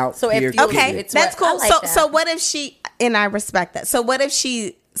be out here. Okay, that's cool. So what if she, and I respect that. So what if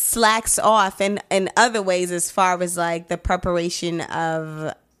she slacks off in other ways as far as like the preparation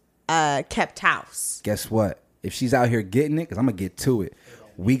of kept house? Guess what? If she's out here getting it, because I'm going to get to it,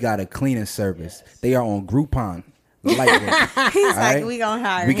 we got a cleaning service. They are on Groupon. He's like, we gonna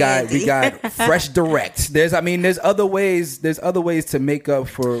hire. We got Fresh Direct. There's other ways to make up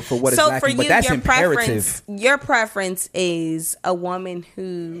for what is lacking. For you, but that's imperative. Your preference is a woman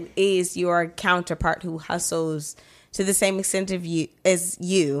who is your counterpart, who hustles to the same extent as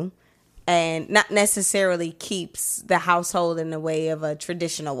you, and not necessarily keeps the household in the way of a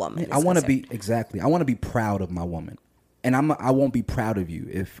traditional woman. I want to be proud of my woman, and I won't be proud of you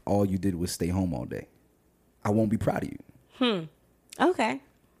if all you did was stay home all day. I won't be proud of you. Okay.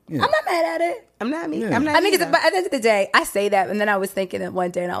 Yeah. I'm not mad at it. I'm not me. Yeah. I'm not. I mean, but at the end of the day, I say that, and then I was thinking it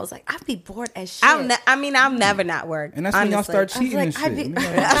one day, and I was like, I'd be bored as shit. I'll never not work. And that's when y'all start cheating and shit.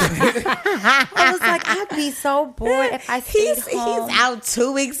 I was like, I'd be so bored if I stayed home. He's out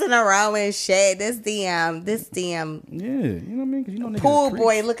 2 weeks in a row and shit. This DM. Yeah, you know what I mean? 'Cause you know, pool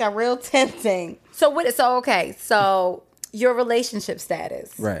boy looking real tempting. So your relationship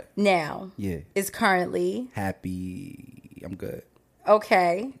status right now is currently happy. I'm good.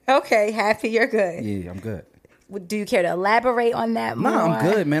 Okay. Happy you're good. Yeah, I'm good. Do you care to elaborate on that more? No, I'm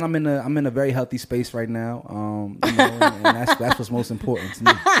good, man. I'm in a very healthy space right now. And that's what's most important to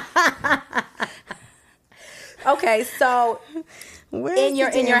me. Okay, so Where's in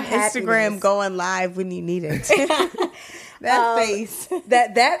your Instagram happiness? going live when you need it? That face.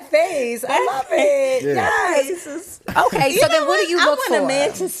 That phase, I love it. Yeah. Yes. Okay, so then what do you look I for? want a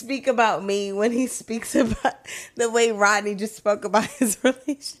man to speak about me when he speaks about the way Rodney just spoke about his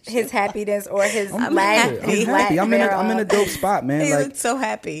relationship. His happiness or his I'm lack. happy. I'm in a dope spot, man. He Like, looked so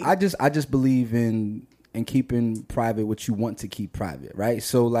happy. I just believe in keeping private what you want to keep private, right?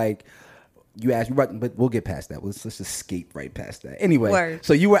 So like you asked, but we'll get past that. Let's just skate right past that. Anyway, Word.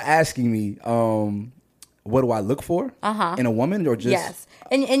 So you were asking me, what do I look for in a woman, or just Yes.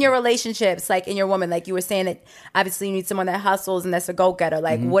 In your relationships, like in your woman, like you were saying that obviously you need someone that hustles and that's a go-getter.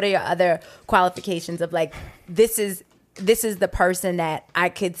 Like what are your other qualifications of like, this is the person that I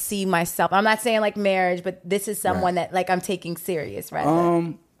could see myself. I'm not saying like marriage, but this is someone that like I'm taking serious,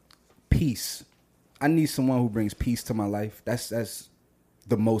 right? peace. I need someone who brings peace to my life. That's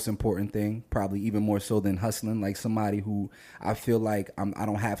the most important thing, probably even more so than hustling. Like somebody who I feel like I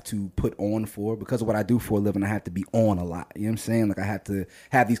don't have to put on for, because of what I do for a living. I have to be on a lot. You know what I'm saying? Like I have to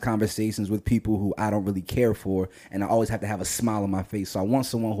have these conversations with people who I don't really care for, and I always have to have a smile on my face. So I want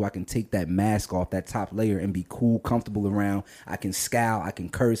someone who I can take that mask off, that top layer, and be cool, comfortable around. I can scowl, I can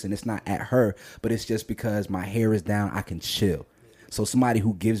curse, and it's not at her, but it's just because my hair is down, I can chill. So somebody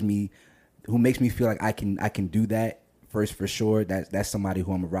who makes me feel like I can do that. First, for sure, that's somebody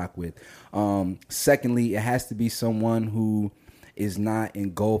who I'm gonna rock with. Secondly, it has to be someone who is not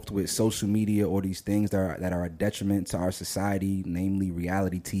engulfed with social media or these things that are a detriment to our society, namely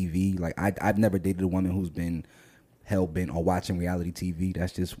reality TV. Like I've never dated a woman who's been hell bent on watching reality TV.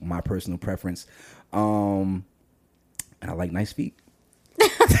 That's just my personal preference. And I like nice feet. You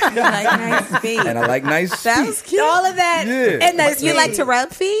like nice feet. And I like nice Sounds feet. cute. All of that. Yeah. And nice You feet. like to rub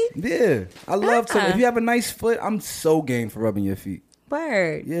feet? Yeah, I love to. If you have a nice foot, I'm so game for rubbing your feet.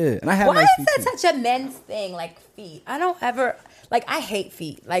 Word. Yeah, and I have Why nice is feet that too. such a men's thing? Like feet. I don't ever like. I hate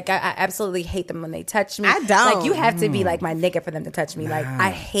feet. Like I absolutely hate them when they touch me. I don't. Like you have to be like my nigga for them to touch me. Like I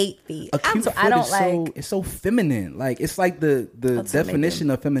hate feet. A cute So foot I don't is like. it's so feminine. Like it's like the That's what definition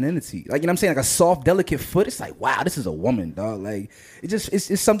of femininity. Like, you know what I'm saying? Like a soft, delicate foot. It's like, wow, this is a woman, dog. Like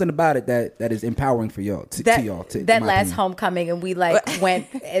it's something about it that is empowering for y'all. To y'all. That last homecoming, and we like went,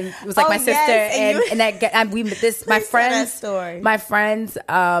 and it was like Oh, my sister yes, and that and we this my Please tell that friends, story. my friends,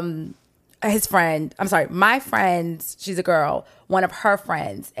 his friend. I'm sorry, my friend. She's a girl. One of her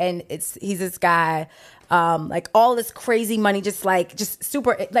friends, and he's this guy. Like all this crazy money, just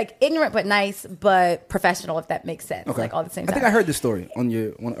super like ignorant but nice, but professional, if that makes sense. Okay. Like all at the same I time. think I heard this story on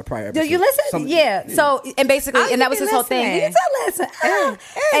a prior episode. Did you listen? Yeah. So, and basically, and that was his whole thing. You need to listen.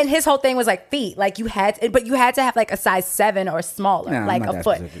 And his whole thing was like feet. Like you had to have like a size 7 or smaller, Nah, like I'm not a that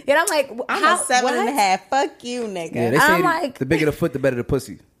foot. specific. And I'm like, I'm how, a 7.5. what? Fuck you, nigga. Yeah, they say I'm like- the bigger the foot, the better the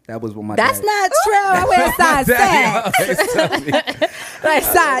pussy. That was what my That's dad. not true. I wear a size 10. Like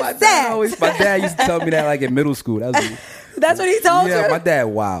size 10. My dad used to tell me that like in middle school. That's what he told Yeah, you. my dad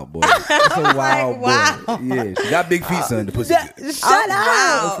wild boy. That's a wild wow. boy. Yeah, she got big feet, son. The pussy. good. Shut up.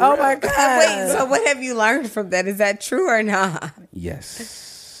 Wow. Oh my god. Wait, so what have you learned from that? Is that true or not?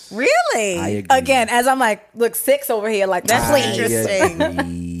 Yes. Really? I agree. Again, as I'm like, look, 6 over here. Like That's please. interesting.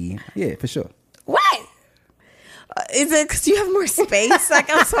 agree. Yeah, for sure. What? Is it because you have more space? Like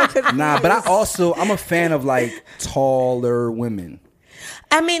I'm so confused. Nah, but I'm a fan of like taller women.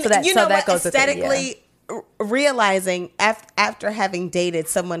 I mean, So that what? goes with it, Aesthetically, realizing after having dated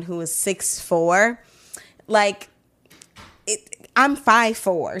someone who is 6'4", like I'm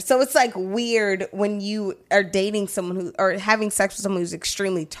 5'4", so it's like weird when you are dating someone who or having sex with someone who's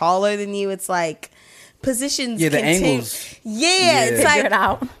extremely taller than you. It's like positions. Yeah, the continue- angles. Yeah, it's Figure like it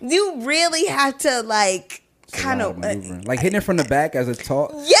out. you really have to like kind of. Like hitting it from the back as a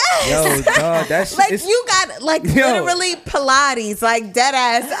talk. Yes. Yo, dog, that's like you got like literally Pilates, like dead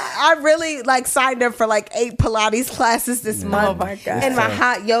ass. I really like signed up for like 8 Pilates classes this month. Oh my God. And my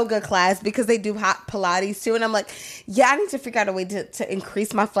hot yoga class because they do hot Pilates too. And I'm like, yeah, I need to figure out a way to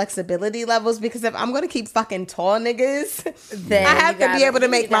increase my flexibility levels because if I'm gonna keep fucking tall niggas, Then I have you to be gotta- able to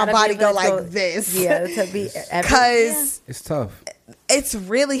you make my gotta be body able go to like this. Yeah, to be Because It's tough. it's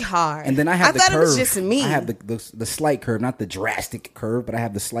really hard. And then I have the thought curve. it was just me. I have the slight curve, not the drastic curve, but I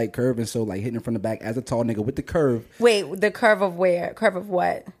have the slight curve, and so like hitting it from the back as a tall nigga with the curve. Wait, the curve of where? Curve of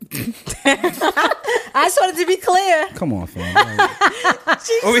what? I just wanted to be clear. Come on, fam. Like,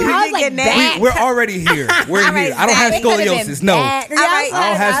 She Over here. I was like, that. We're already here. We're All right, here. I don't have It could've been scoliosis. No. that. All right, I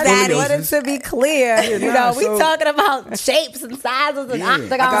don't have I wanted scoliosis. to be clear. You nah, know, we so- talking about shapes and sizes and Yeah. I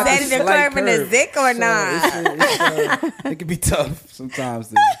got octagons. this Is that the slight curve in the curve. zick or So not? it can be tough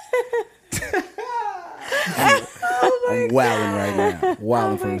sometimes. I'm wilding right now.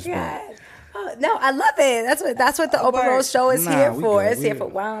 Wilding for respect. God. Oh, no, I love it. That's what the Oprah word. Rose show is Nah, here we for. good. It's here for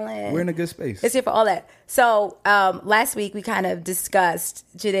wilding. We're in a good space. It's here for all that. So last week we kind of discussed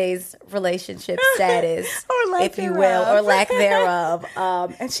Janae's relationship status, Or lack if you will, thereof. or lack thereof.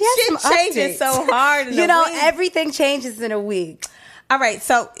 And she has Shit some changes updates. so hard in You a know, week. everything changes in a week. All right,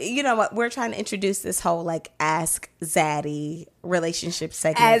 so you know what? We're trying to introduce this whole like Ask Zaddy relationship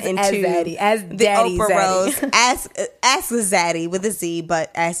segment into Zaddy, as the Daddy Oprah Zaddy. Rose Ask Zaddy with a Z,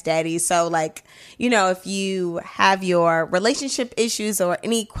 but Ask Daddy. So like, you know, if you have your relationship issues or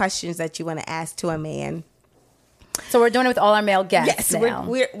any questions that you want to ask to a man, So we're doing it with all our male guests yes, now.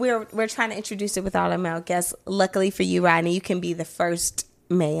 we're trying to introduce it with all our male guests. Luckily for you, Rodney, you can be the first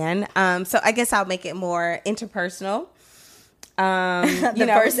man. So I guess I'll make it more interpersonal.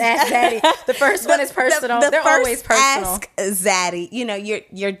 The first Ask Daddy. The first one is personal. They're first always personal. Ask Zaddy. You know,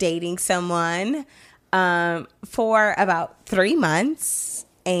 you're dating someone for about 3 months,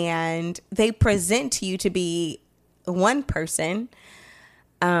 and they present to you to be one person.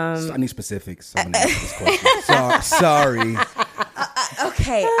 I need specifics. So I'm gonna answer this question. Sorry.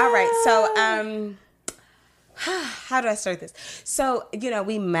 Okay, all right. So, how do I start this? So, you know,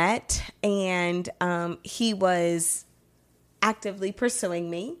 we met, and he was actively pursuing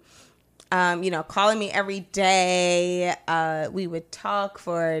me. You know, calling me every day. We would talk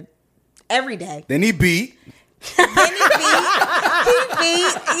for every day. Then he beat. Then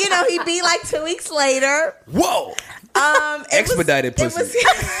you know, he'd be like 2 weeks later. Whoa. Expedited pussy.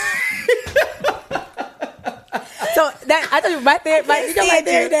 So that I thought you right there, right, you go right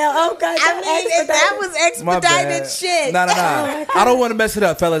there now. Oh God, I mean, if that was My expedited bad. shit. No. I don't want to mess it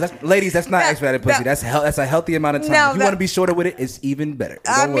up, fellas. Ladies, that's not expedited pussy. no. That's a healthy amount of time. No, if you that- want to be shorter with it, it's even better.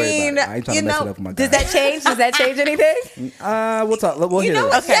 I Don't worry mean, about it. I ain't trying to you mess know, it up for my guys. Does that change? Does that change anything? We'll talk. We'll You hit know it.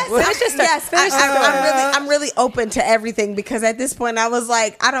 what? Okay. Yes, Finish your story. I'm really open to everything, because at this point I was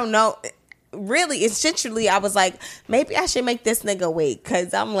like, I don't know. Really, essentially, I was like, maybe I should make this nigga wait,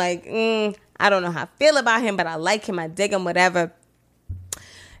 because I'm like, I don't know how I feel about him, but I like him, I dig him, whatever.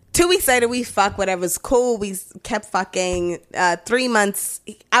 2 weeks later, we fuck, whatever's cool. We kept fucking 3 months.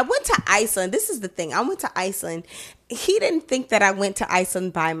 I went to Iceland. This is the thing. I went to Iceland. He didn't think that I went to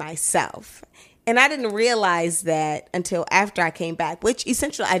Iceland by myself. And I didn't realize that until after I came back, which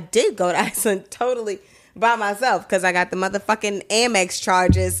essentially I did go to Iceland totally by myself, because I got the motherfucking Amex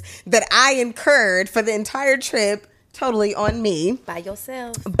charges that I incurred for the entire trip totally on me. By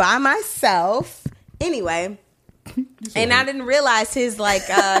yourself. By myself. Anyway. And I didn't realize his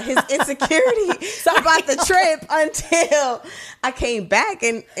his insecurity about the trip until I came back,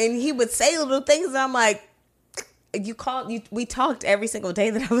 and he would say little things, and I'm like, we talked every single day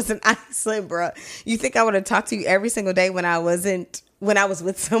that I was in Iceland, bro. You think I would have talked to you every single day when I was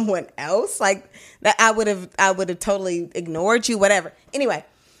with someone else? Like that I would have totally ignored you, whatever. Anyway.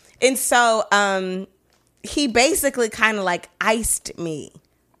 And so he basically kind of like iced me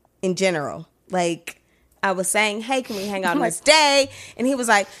in general. Like, I was saying, hey, can we hang out on this day? And he was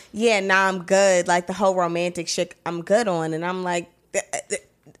like, yeah, nah, I'm good. Like the whole romantic shit I'm good on. And I'm like,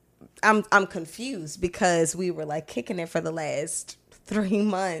 I'm confused, because we were like kicking it for the last 3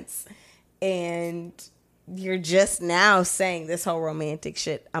 months. And you're just now saying this whole romantic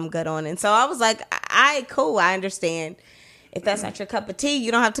shit I'm good on. And so I was like, cool, I understand. If that's not your cup of tea,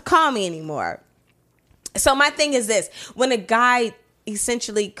 you don't have to call me anymore. So my thing is this: when a guy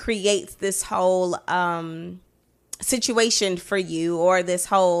essentially creates this whole situation for you, or this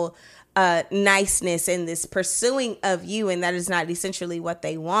whole niceness and this pursuing of you, and that is not essentially what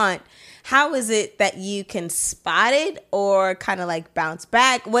they want, how is it that you can spot it or kind of like bounce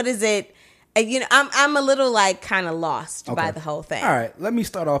back? What is it? You know, I'm a little like kind of lost by the whole thing. All right, let me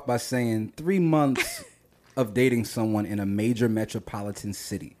start off by saying 3 months of dating someone in a major metropolitan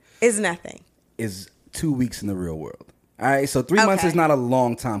city Is nothing. is 2 weeks in the real world. All right, so 3 months is not a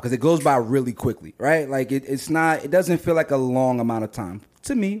long time, because it goes by really quickly, right? Like it's not. It doesn't feel like a long amount of time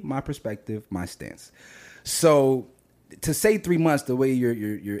to me, my perspective, my stance. So to say 3 months, the way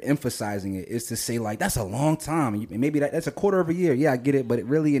you're emphasizing it, is to say like that's a long time. Maybe that's a quarter of a year. Yeah, I get it, but it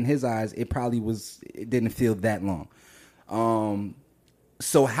really, in his eyes, it didn't feel that long.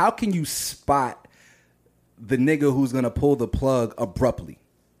 So how can you spot the nigga who's gonna pull the plug abruptly,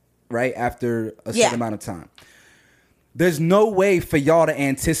 right after a certain amount of time? there's no way for y'all to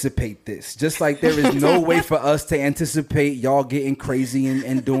anticipate this. Just like there is no way for us to anticipate y'all getting crazy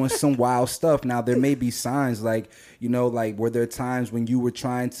and doing some wild stuff. Now, there may be signs like, you know, like were there times when you were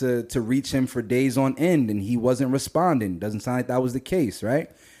trying to reach him for days on end and he wasn't responding? Doesn't sound like that was the case, right?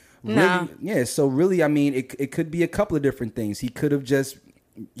 No. Really, yeah, so really, I mean, it could be a couple of different things. He could have just,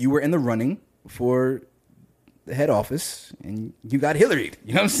 you were in the running for the head office and you got Hillaried.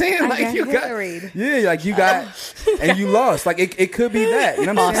 You know what I'm saying? Like you got Hillaried. Yeah, like you got and you lost. Like it could be that. You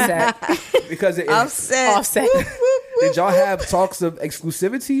know what I'm saying? Because Offset. Did y'all have talks of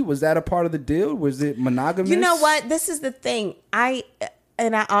exclusivity? Was that a part of the deal? Was it monogamous? You know what? This is the thing. I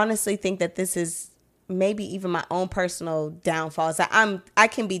honestly think that this is maybe even my own personal downfalls. I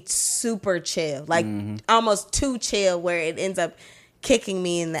can be super chill, like almost too chill, where it ends up kicking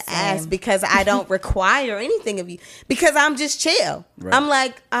me in the ass because I don't require anything of you because I'm just chill. Right. I'm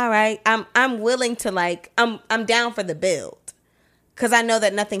like, all right, I'm willing to like, I'm down for the build because I know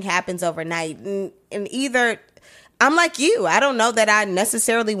that nothing happens overnight, and either I'm like you, I don't know that I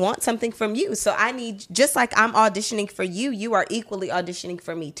necessarily want something from you, so I need, just like I'm auditioning for you, you are equally auditioning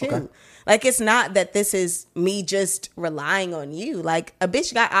for me too. Okay. Like, it's not that this is me just relying on you. Like, a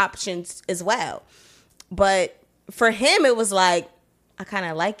bitch got options as well, but for him it was like, I kind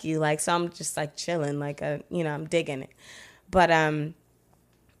of like you, like, so I'm just like chilling, like, you know, I'm digging it. But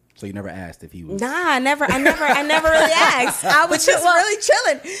so you never asked if he was? Nah, I never really asked. I was just really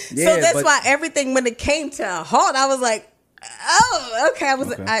chilling. Yeah, so that's why everything, when it came to a halt, I was like, oh, okay.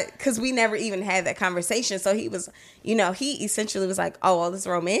 Because we never even had that conversation. So he was, you know, he essentially was like, oh, all this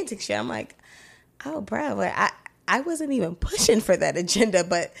romantic shit. I'm like, oh, bro, but I wasn't even pushing for that agenda.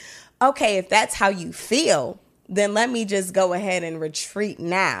 But okay, if that's how you feel, then let me just go ahead and retreat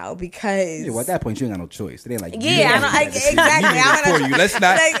now because... Yeah, well, at that point, you ain't got no choice. It ain't like... Yeah, exactly. For you. Let's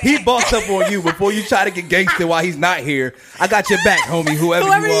not... He bossed up on you before you try to get gangster while he's not here. I got your back, homie, whoever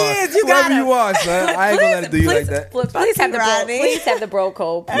you are. He is, you got him. Whoever you are, son. I ain't gonna let it do you like that. Please have the bro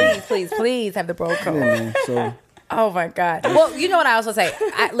code. Please have the bro code. Yeah, man, so... Oh my God. Well, you know what I also say?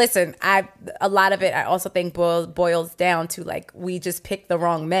 Listen, a lot of it I also think boils down to like we just picked the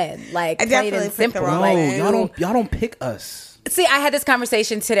wrong men. Like, I definitely picked the wrong men. Y'all don't pick us. See, I had this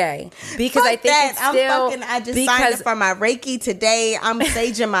conversation today because I think it's still. I just signed up for my Reiki today. I'm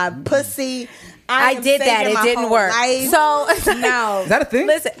saging my pussy. I did that. It didn't work. Life. So no, is that a thing?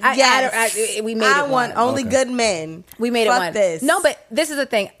 Listen, we made it. I want only good men. We made Fuck it one. This. No, but this is the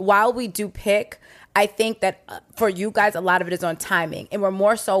thing. While we do pick, I think that for you guys, a lot of it is on timing, and we're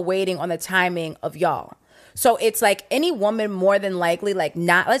more so waiting on the timing of y'all. So it's like any woman more than likely, like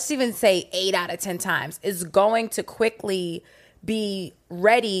not, let's even say 8 out of 10 times, is going to quickly be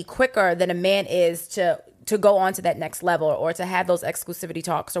ready quicker than a man is to go on to that next level or to have those exclusivity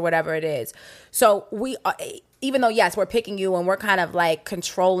talks or whatever it is. So we, even though, yes, we're picking you and we're kind of like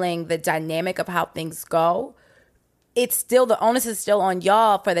controlling the dynamic of how things go, it's still, the onus is still on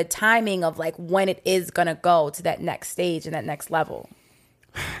y'all for the timing of like when it is going to go to that next stage and that next level.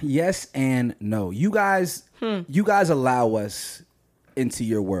 Yes and no. You guys allow us into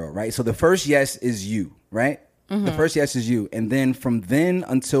your world, right? So the first yes is you, right? Mm-hmm. The first yes is you. And then from then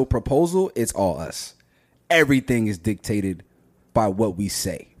until proposal, it's all us. Everything is dictated by what we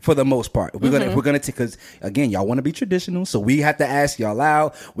say for the most part. We're gonna because again, y'all want to be traditional, so we have to ask y'all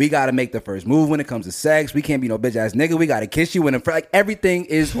out. We got to make the first move when it comes to sex. We can't be no bitch ass nigga. We got to kiss you when like everything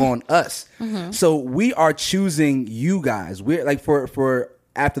is on us. Mm-hmm. So we are choosing you guys. We're like for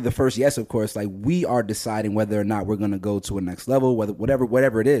after the first yes, of course, like we are deciding whether or not we're going to go to a next level,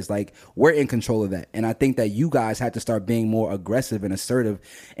 whatever it is. Like we're in control of that. And I think that you guys have to start being more aggressive and assertive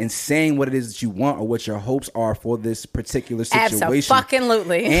and saying what it is that you want or what your hopes are for this particular situation.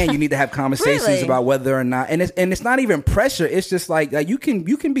 Absolutely. And you need to have conversations about whether or not, and it's not even pressure. It's just like you can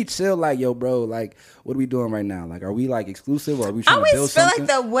be chill. Like, yo, bro, like, what are we doing right now? Like, are we like exclusive or are we trying to build something? I always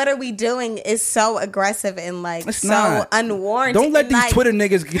feel like the what are we doing is so aggressive and like it's so not. Unwarranted. Don't let these Twitter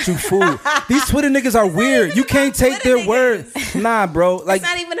niggas get you fooled. These Twitter niggas are weird. You can't take their word. Nah, bro. Like,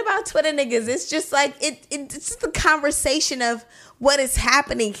 it's not even about Twitter niggas. It's just like it's just the conversation of what is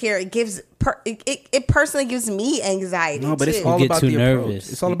happening here. It personally gives me anxiety. No, but too. It's all about the approach.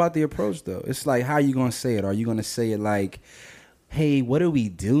 It's all about the approach, though. It's like, how are you gonna say it? Are you gonna say it like, hey, what are we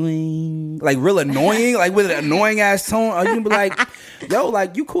doing? Like real annoying, like with an annoying ass tone. Or you can be like, yo,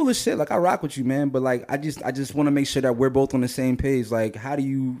 like you cool as shit. Like I rock with you, man. But like I just want to make sure that we're both on the same page. Like, how do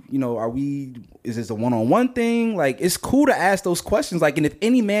you is this a one-on-one thing? Like it's cool to ask those questions. Like, and if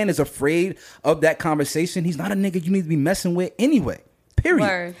any man is afraid of that conversation, he's not a nigga you need to be messing with anyway.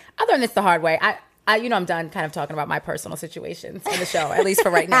 Period. I learned this the hard way. I'm done kind of talking about my personal situations in the show, at least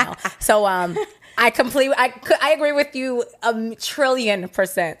for right now. So I agree with you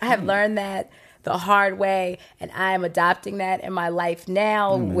 1,000,000,000%. I have learned that the hard way, and I am adopting that in my life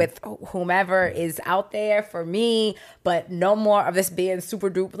now with whomever is out there for me. But no more of this being super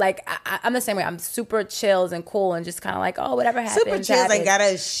duper. Like I'm the same way. I'm super chills and cool and just kind of like, oh, whatever happens. Super chills ain't got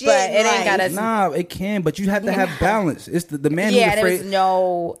a shit. But it ain't got a. Nah, it can, but you have to have balance. It's the man Yeah, who's afraid. there's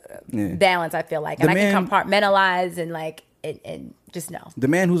no balance. I feel like, and I can compartmentalize and like and just know. The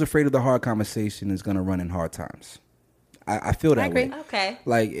man who's afraid of the hard conversation is gonna run in hard times. I feel that way. Okay.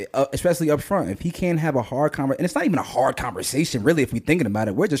 Like, especially up front. If he can't have a hard conversation, and it's not even a hard conversation, really, if we're thinking about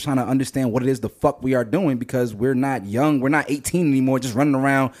it. We're just trying to understand what it is the fuck we are doing because we're not young. We're not 18 anymore, just running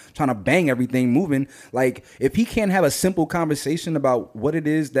around trying to bang everything moving. Like, if he can't have a simple conversation about what it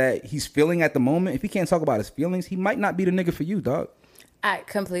is that he's feeling at the moment, if he can't talk about his feelings, he might not be the nigga for you, dog. I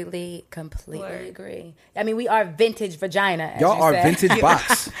completely agree. I mean, we are vintage vagina. As Y'all are said. vintage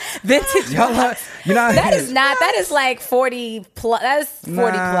box. Vintage Y'all are, box. you know, That is not. That is like 40 plus. That's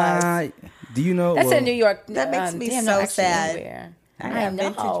 40 plus. Do you know? That's in New York. That makes me damn, so no, actually sad. anywhere. I have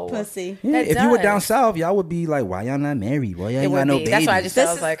vintage pussy. Yeah, That if you were does. down south, y'all would be like, "Why y'all not married? Why y'all It ain't got would no be. babies?" That's why I just I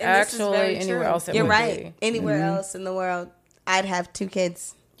was is- like, and this is actually, very anywhere true. else it You're would right. be. Anywhere else in the world, I'd have 2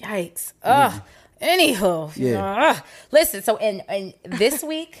 kids. Yikes. Ugh. Anywho. Yeah. Listen, so in this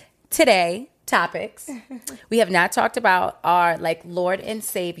week, today, topics, we have not talked about our like Lord and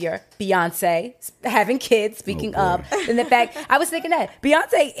Savior, Beyonce, having kids, speaking of. And the fact, I was thinking that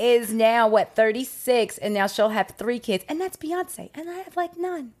Beyonce is now, 36, and now she'll have 3 kids. And that's Beyonce. And I have like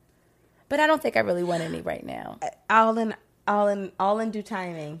none. But I don't think I really want any right now. All in due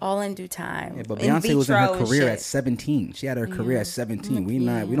timing. All in due time. Yeah, but In Beyonce was in her vitro and career shit. at 17. She had her career at 17.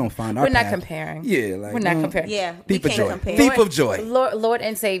 We don't find our We're not path. comparing. Yeah, like We're not comparing. Yeah, we Thief of can't joy. compare. Thief of joy. Lord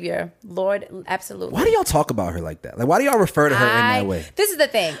and Savior. Lord, absolutely. Why do y'all talk about her like that? Like, why do y'all refer to her in that way? This is the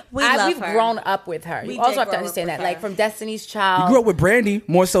thing. Love We've her. grown up with her. We You also did have to grow up understand with that. Like her. from Destiny's You Child. grew up with Brandy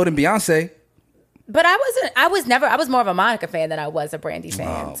more so than Beyonce. But I was more of a Monica fan than I was a Brandy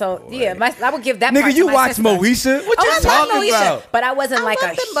fan. So yeah, I would give that part Nigga, to you my watch sister. Moesha? What Oh, you I love talking Moesha, about? but I wasn't like a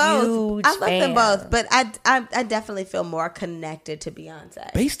love them both. huge I love fan. them both, but I definitely feel more connected to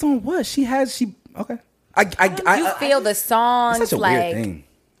Beyonce. Based on what? Okay. You feel the songs It's such a like weird thing.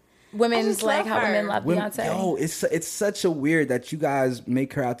 women's just like love how women her. love Beyonce. Yo, it's such a weird that you guys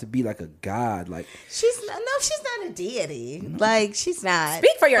make her out to be like a god. Like, She's not a deity. Like she's not.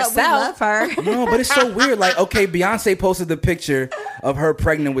 Speak for But we yourself. love her. no, but it's so weird. Like, okay, Beyonce posted the picture of her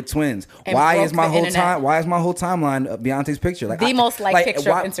pregnant with twins. And Why broke is my the whole internet. time? Why is my whole timeline of Beyonce's picture? Like The most liked picture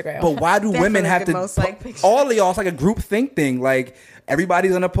of why- Instagram. But why do women Definitely have the to? most liked picture. All of y'all, it's like a group think thing. Like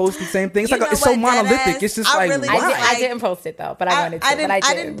everybody's gonna post the same thing. It's You like know it's so what, monolithic. deadass? It's just I like really why? was I didn't post it though, but I wanted to. I didn't. but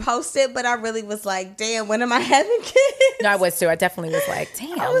I didn't post it, but I really was like, damn. When am I having kids? No, I was too. I definitely was like,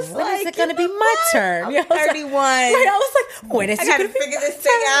 damn, I was when is like, it going to be you know my what? turn? I'm You know, I was like- 31. Right, I was like, when is I it gotta going to be figure my this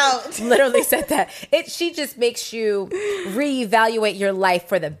thing turn? out. Literally said that. She just makes you reevaluate your life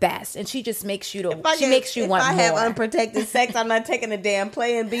for the best, and she just makes you makes you want If I more. have unprotected sex, I'm not taking a damn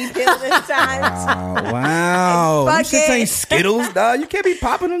Plan B pill this time. Wow. Fuck You shit it. ain't Skittles, dog. You can't be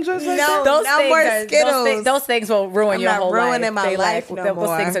popping them just like No. that. those no things more are, Skittles. those things will ruin I'm your not whole life. ruining my They life no those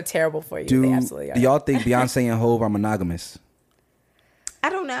more. things are terrible for you. They absolutely are. Do y'all think Beyonce and Hove are monogamous? I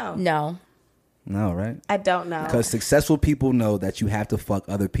don't know. No. No, right? I don't know. Because successful people know that you have to fuck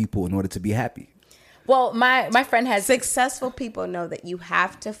other people in order to be happy. Well, my friend has Successful people know that you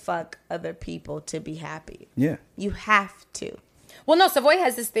have to fuck other people to be happy. Yeah. You have to. Well, no, Savoy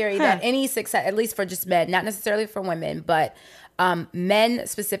has this theory that any success, at least for just men, not necessarily for women, but men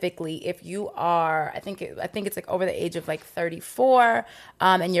specifically, if you are, I think it's like over the age of like 34,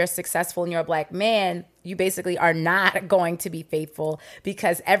 and you're successful and you're a black man, you basically are not going to be faithful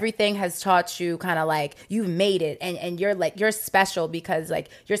because everything has taught you kind of like you've made it and you're special because like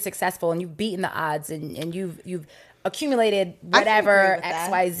you're successful and you've beaten the odds and you've accumulated whatever with that.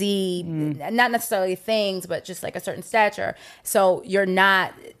 XYZ, not necessarily things, but just like a certain stature. So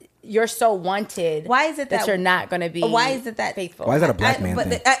you're so wanted. Why is it that you're not going to be? Why is it that faithful? Why is that a black man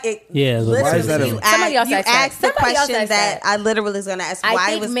thing? Yeah, it's a literally, black Why is that a- you Somebody else asked that. asked the Somebody else question asked that that. I literally was going to ask. I Why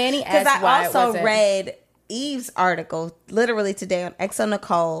think was Manny because asked I why it also wasn't. read Eve's article literally today on Exo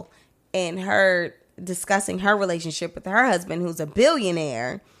Nicole and her discussing her relationship with her husband, who's a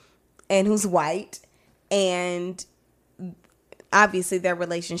billionaire and who's white, and obviously their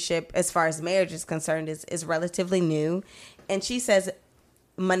relationship as far as marriage is concerned is relatively new. And she says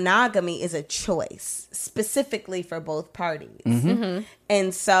monogamy is a choice specifically for both parties. Mm-hmm.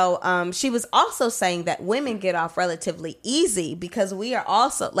 And so she was also saying that women get off relatively easy because we are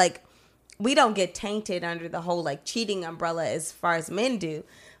also like we don't get tainted under the whole like cheating umbrella as far as men do,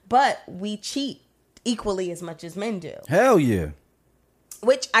 but we cheat equally as much as men do. Hell yeah.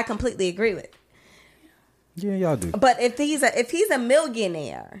 Which I completely agree with. Yeah, y'all do. But if he's a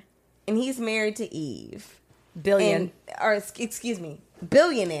millionaire and he's married to Eve, billionaire,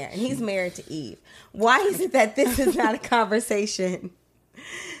 and he's married to Eve, why is it that this is not a conversation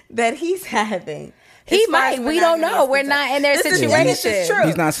that he's having? He might. We don't know. We're not in their situation. This is true.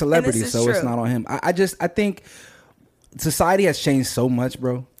 He's not a celebrity, so true. it's not on him. I think society has changed so much,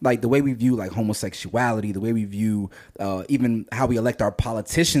 bro. Like the way we view like homosexuality, the way we view even how we elect our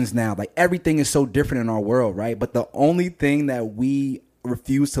politicians now. Like everything is so different in our world, right? But the only thing that we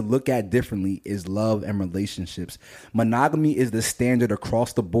refuse to look at differently is love and relationships. Monogamy is the standard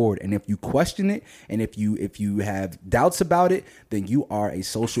across the board, and if you question it and if you have doubts about it, then you are a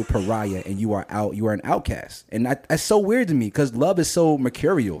social pariah and you are an outcast. And that's so weird to me because love is so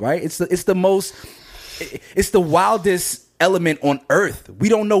mercurial, right? It's the wildest element on earth. We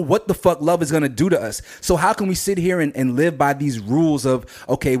don't know what the fuck love is going to do to us. So how can we sit here and live by these rules of,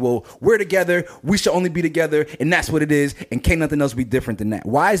 okay, well, we're together, we should only be together, and that's what it is, and can't nothing else be different than that?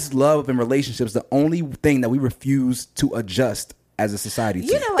 Why is love and relationships the only thing that we refuse to adjust as a society?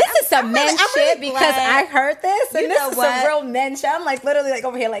 You know, this is some men shit because I heard this, and You this know is what? some real men shit. I'm like literally like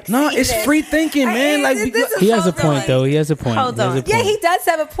over here like No, seething. it's free thinking, man. Like He has a point, though. He has a point. Hold on. Yeah, he does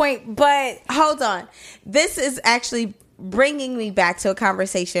have a point, but Hold on. This is actually bringing me back to a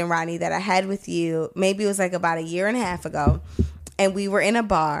conversation, Ronnie, that I had with you. Maybe it was like about a year and a half ago. And we were in a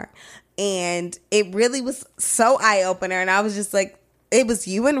bar. And it really was so eye-opener. And I was just like, it was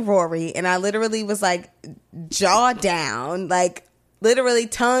you and Rory. And I literally was like, jaw down. Like, literally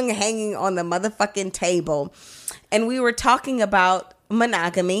tongue hanging on the motherfucking table. And we were talking about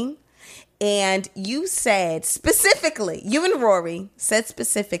monogamy. And you said specifically, you and Rory said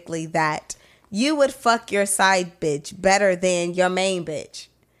specifically that you would fuck your side bitch better than your main bitch.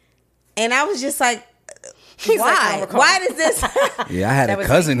 And I was just like, He's like, I why? don't recall. Why does this? Yeah, I had a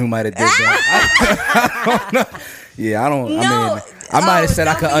cousin who might have did that. I don't know. Yeah, I don't. No. I mean, I might have said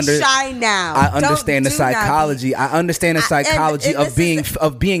I don't could be shy now. I understand the Do not be- psychology. I understand the psychology and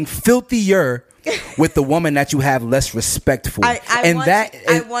of being filthier with the woman that you have less respect for.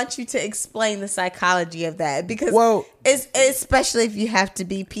 I want you to explain the psychology of that because, especially if you have to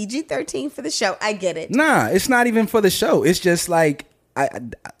be PG-13 for the show. I get it. Nah, it's not even for the show. It's just like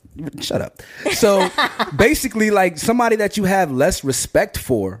shut up. So basically, like somebody that you have less respect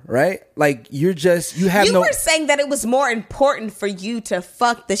for, right? Like you were saying that it was more important for you to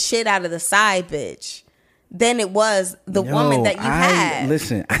fuck the shit out of the side bitch than it was the woman that you had.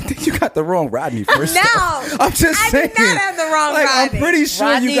 Listen, I think you got the wrong Rodney first. No, I'm just saying. I did not have the wrong like, Rodney. I'm pretty sure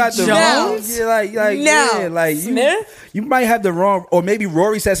Rodney you got the Jones? wrong. You might have the wrong, or maybe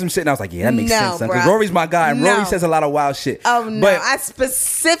Rory said some shit, and I was like, yeah, that makes sense. Because Rory's my guy, and Rory says a lot of wild shit. Oh no, but, I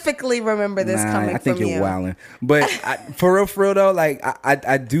specifically remember this coming from you. I think you're wilding. But for real though, like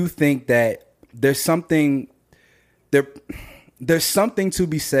I do think that there's something there. There's something to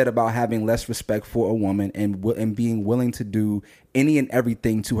be said about having less respect for a woman and being willing to do any and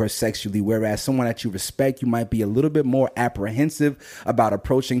everything to her sexually, whereas someone that you respect, you might be a little bit more apprehensive about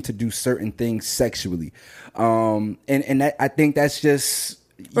approaching to do certain things sexually. And that, I think that's just...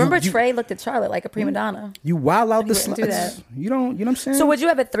 Remember Trey looked at Charlotte like a prima donna. You wild out the sluts. You know what I'm saying? So would you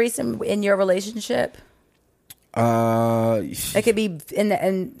have a threesome in your relationship? It could be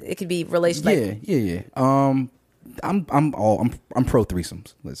it could be relation. Yeah. I'm pro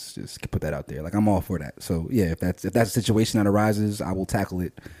threesomes. Let's just put that out there. Like I'm all for that. So yeah, if that's a situation that arises, I will tackle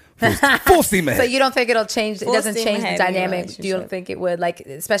it full steam ahead. So you don't think it'll change? It doesn't change the dynamic. Do you don't think it would? Like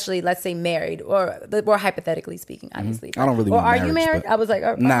especially let's say married or hypothetically speaking, obviously. I don't really. Or want are marriage, you married? I was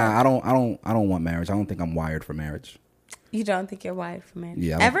like, nah. I don't want marriage. I don't think I'm wired for marriage. You don't think you're wired for marriage?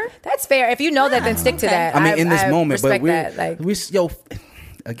 Yeah. Ever? That's fair. If you know that, then stick to that. I mean, in this moment, but we're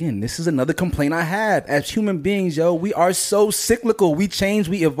again, this is another complaint I have. As human beings, we are so cyclical. We change,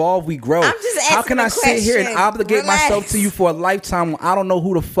 we evolve, we grow. I'm just asking How can I sit here and obligate myself to you for a lifetime when I don't know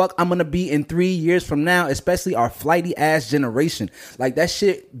who the fuck I'm gonna be in 3 years from now, especially our flighty ass generation? Like that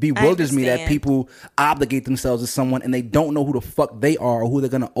shit bewilders me that people obligate themselves to someone and they don't know who the fuck they are or who they're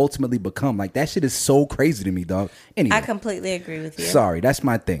gonna ultimately become. Like that shit is so crazy to me, dog. Anyway, I completely agree with you. Sorry, that's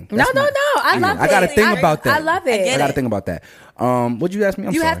my thing. No. I love it. I got to think about that. I love it. I got to think about that. What'd you ask me?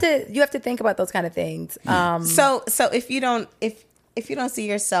 I'm sorry. You have to think about those kind of things. So if you don't, if see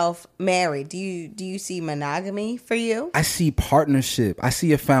yourself married, do you see monogamy for you? I see partnership. I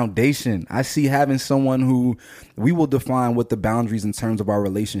see a foundation. I see having someone who we will define what the boundaries in terms of our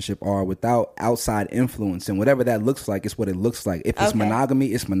relationship are without outside influence. And whatever that looks like, it's what it looks like. If it's monogamy,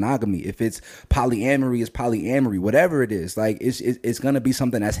 it's monogamy. If it's polyamory, it's polyamory. Whatever it is, like it's going to be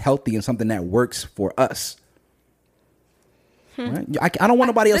something that's healthy and something that works for us. Right? I don't want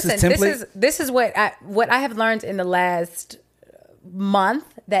nobody else's template. This is what I have learned in the last month,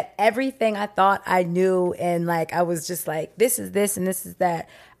 that everything I thought I knew and like I was just like, this is this and this is that,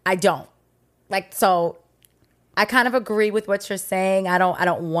 I don't. Like, so I kind of agree with what you're saying. I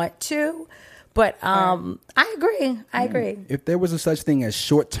don't want to, but I agree. If there was a such thing as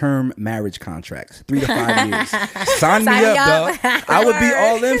short-term marriage contracts, 3 to 5 years, sign me up, dog. I would be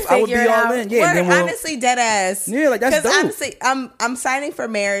all in. I would be all in. Yeah, then honestly, dead ass. Yeah, like that's dope. Honestly, I'm signing for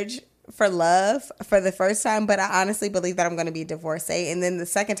marriage for love for the first time, but I honestly believe that I'm going to be divorcee, and then the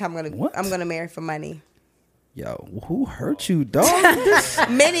second time I'm going to marry for money. Yo, who hurt you, dog?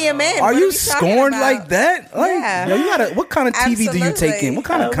 Many a man. Are you scorned like that? Like, yeah. Yo, you gotta. What kind of TV do you take in? What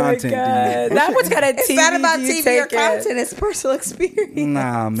kind of content do you? That was kind of TV. It's not about TV or content. It's personal experience.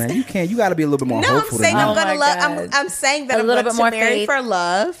 Nah, man, you can't. You got to be a little bit more hopeful. I'm saying I'm gonna love. I'm saying that I'm going to marry for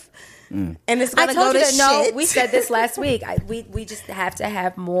love. And it's gonna go to shit. No, we said this last week. We just have to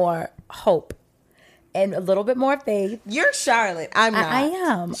have more hope and a little bit more faith. You're Charlotte. I'm not. I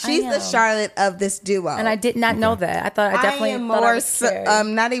am. She's the Charlotte of this duo, and I did not know that. I thought I definitely am thought more.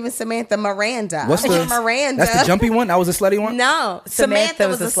 Not even Samantha. Miranda. What's the Miranda? That's the jumpy one. That was a slutty one. No, Samantha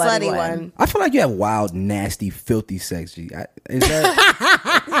was the slutty one. I feel like you have wild, nasty, filthy sex. G. Is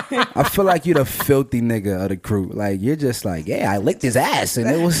that? I feel like you're the filthy nigga of the crew. Like you're just like, yeah, I licked his ass, and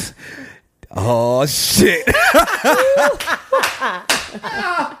it was. Oh shit.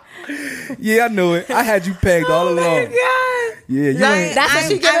 Yeah, I knew it. I had you pegged all along. Oh my God. Yeah, you ain't. That's what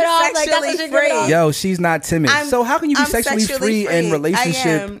she give it off. Like that's what she give it off. Yo, she's not timid. So how can you be sexually free and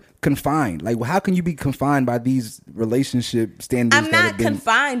relationship confined? Like, how can you be confined by these relationship standards? I'm not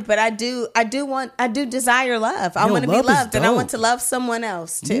confined, but I do desire love. I want to be loved, and I want to love someone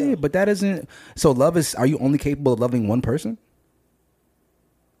else too. Yeah, but that isn't. So love is. Are you only capable of loving one person?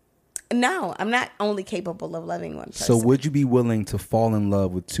 No, I'm not only capable of loving one person. So would you be willing to fall in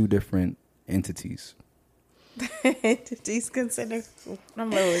love with two different entities? Entities considered. I'm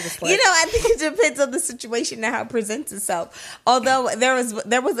literally just like, I think it depends on the situation and how it presents itself. Although there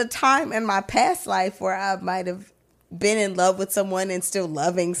was a time in my past life where I might have been in love with someone and still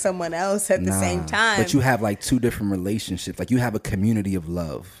loving someone else at the same time. But you have like two different relationships. Like you have a community of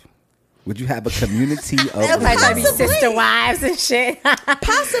love. Would you have a community of like trying to be sister wives and shit?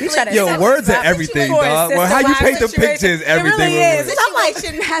 Possibly. Yo, words are everything, dog. Well, how you paint the picture is everything. It really is. The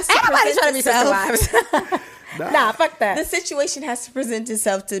situation has to everybody's trying to be sister wives. Nah, fuck that. The situation has to present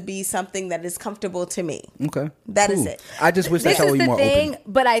itself to be something that is comfortable to me. Okay. That is it. I just wish that's how we more open.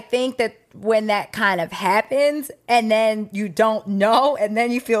 But I think that when that kind of happens and then you don't know and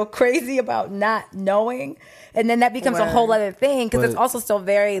then you feel crazy about not knowing and then that becomes a whole other thing because it's also still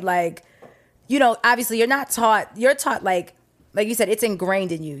very like, obviously you're taught like you said, it's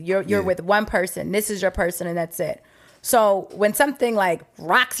ingrained in you. You're with one person. This is your person and that's it. So when something like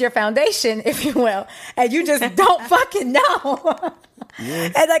rocks your foundation, if you will, and you just don't fucking know.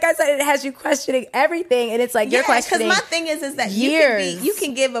 And like I said, it has you questioning everything. And it's like you're questioning. Because my thing is that you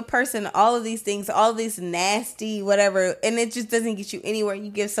can give a person all of these things, all of these nasty, whatever, and it just doesn't get you anywhere.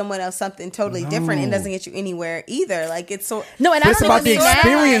 You give someone else something totally different, it doesn't get you anywhere either. Like it's so. No, and it's about the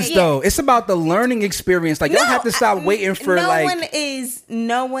experience though. It's about the learning experience. Like you don't have to stop waiting for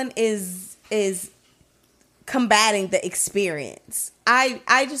no one is combating the experience.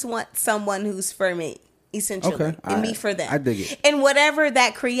 I just want someone who's for me, essentially, and me for them. I dig it. And whatever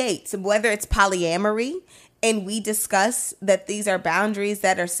that creates, whether it's polyamory, and we discuss that these are boundaries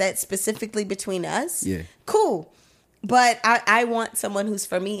that are set specifically between us. Yeah, cool. But I want someone who's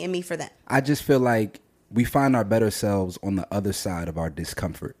for me and me for them. I just feel like we find our better selves on the other side of our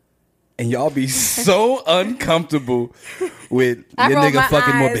discomfort. And y'all be so uncomfortable with your nigga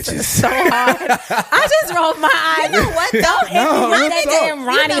fucking more bitches. So hard. I just rolled my eyes. You know what? Don't that damn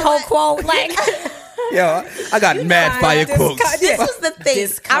Ronnie whole quote. Like, yo, I got mad fire quotes. This was the thing.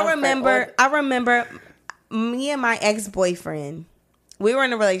 I remember me and my ex-boyfriend. We were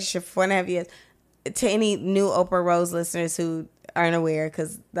in a relationship for 4.5 years. To any new Oprah Rose listeners who aren't aware,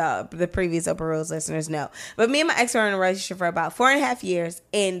 because the previous Oprah Rose listeners know. But me and my ex were in a relationship for about 4.5 years.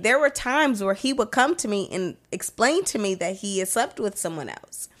 And there were times where he would come to me and explain to me that he had slept with someone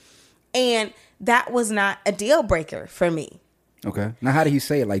else. And that was not a deal breaker for me. Okay. Now, how did he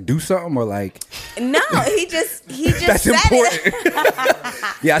say it? Like, do something or like? No, he just That's said important.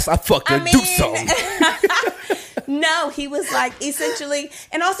 it. Yes, I fucked her. Do something. No, he was like essentially,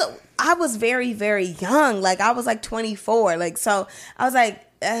 and also I was very, very young. Like I was like 24. Like, so I was like,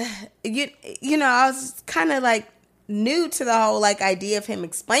 you know, I was kind of like new to the whole like idea of him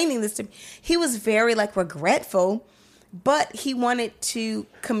explaining this to me. He was very like regretful, but he wanted to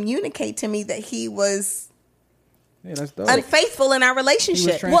communicate to me that he was That's dope. unfaithful in our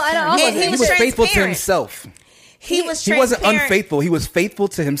relationship. Well, and he was faithful to himself. He was He wasn't transparent. unfaithful. He was faithful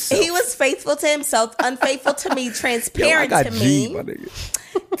to himself. He was faithful to himself, unfaithful to me, Yo, I transparent got to G, me. my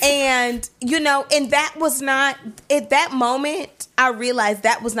nigga. And, you know, and that was not, at that moment, I realized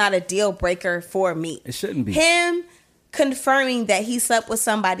that was not a deal breaker for me. It shouldn't be. Him confirming that he slept with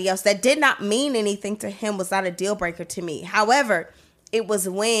somebody else that did not mean anything to him was not a deal breaker to me. However, it was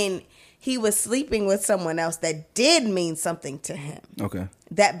when he was sleeping with someone else that did mean something to him. Okay.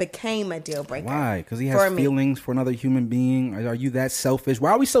 That became a deal breaker. Why? Because he has me. feelings for another human being? Are you that selfish?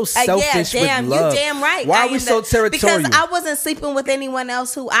 Why are we so selfish yeah, damn, with love? You damn right. Why are we so territorial? Because I wasn't sleeping with anyone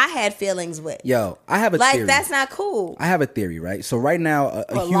else who I had feelings with. Yo, I have a like theory. that's not cool. I have a theory, right? So right now,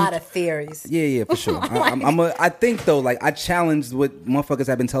 A lot of theories. Yeah, for sure. I think though, like I challenged what motherfuckers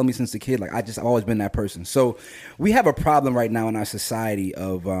have been telling me since a kid. Like I've always been that person. So we have a problem right now in our society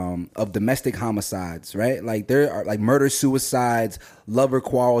of domestic homicides, right? Like there are like murder, suicides, lover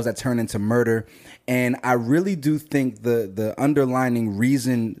quarrels that turn into murder. And I really do think the underlining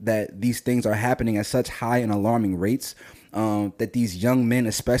reason that these things are happening at such high and alarming rates, that these young men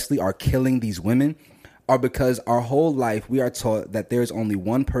especially are killing these women, are because our whole life we are taught that there's only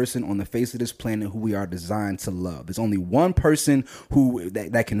one person on the face of this planet who we are designed to love. There's only one person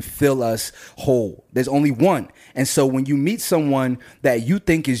that can fill us whole. There's only one. And so when you meet someone that you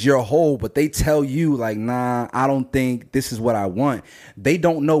think is your whole, but they tell you like, nah, I don't think this is what I want, they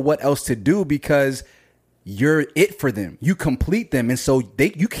don't know what else to do because you're it for them. You complete them. And so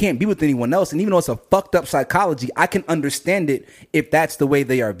you can't be with anyone else. And even though it's a fucked up psychology, I can understand it if that's the way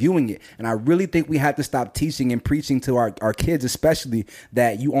they are viewing it. And I really think we have to stop teaching and preaching to our kids, especially,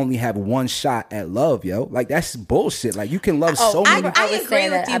 that you only have one shot at love, yo. Like, that's bullshit. Like, you can love so many. I agree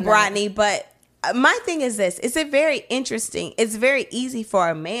with you, Brodney, but my thing is this. It's very interesting. It's very easy for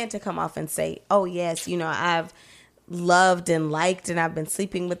a man to come off and say, oh, yes, you know, I've loved and liked and I've been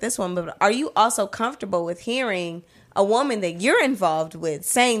sleeping with this woman, but are you also comfortable with hearing a woman that you're involved with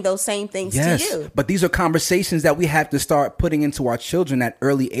saying those same things to you? But these are conversations that we have to start putting into our children at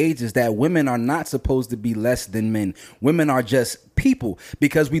early ages, that women are not supposed to be less than men. Women are just people,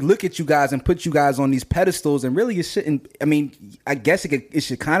 because we look at you guys and put you guys on these pedestals, and really it shouldn't. I mean, I guess it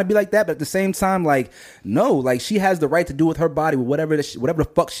should kind of be like that, but at the same time, like, no, like, she has the right to do with her body with whatever the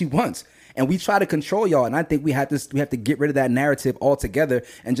fuck she wants. And we try to control y'all, and I think we have to get rid of that narrative altogether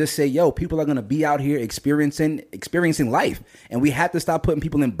and just say, yo, people are gonna be out here experiencing life, and we have to stop putting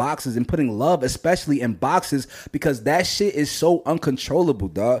people in boxes and putting love, especially, in boxes, because that shit is so uncontrollable,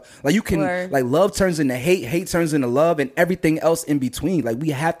 dog. Like, you can like, love turns into hate turns into love, and everything else in between. Like,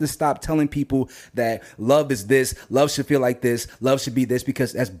 we have to stop telling people that love is this, love should feel like this, love should be this,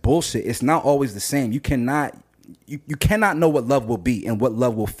 because that's bullshit. It's not always the same. You cannot know what love will be and what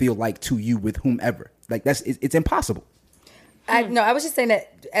love will feel like to you with whomever. Like, it's impossible. I was just saying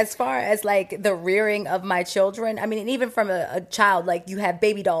that as far as like the rearing of my children, I mean, and even from a child, like, you have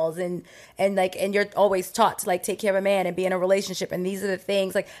baby dolls and you're always taught to like take care of a man and be in a relationship, and these are the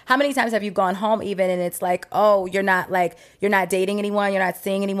things. Like, how many times have you gone home even and it's like, oh, you're not dating anyone, you're not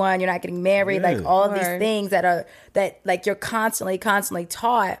seeing anyone, you're not getting married, like all of these things that like you're constantly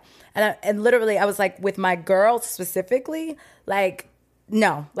taught. And literally, I was like, with my girls specifically, like,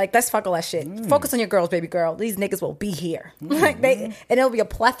 no, like, let's fuck all that shit. Focus on your girls, baby girl. These niggas will be here. Like, and it'll be a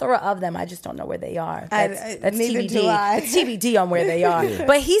plethora of them. I just don't know where they are. That's neither TBD. do I. It's TBD on where they are.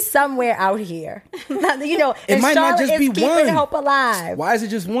 But he's somewhere out here. You know, it might not just be keeping one. Hope alive. Why is it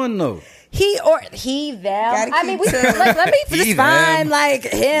just one though? He, them. I mean, let me just find like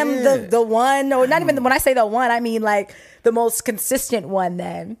him, the one, or not even when I say the one, I mean like the most consistent one.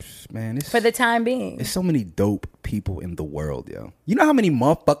 Then, man, for the time being, there's so many dope people in the world, yo. You know how many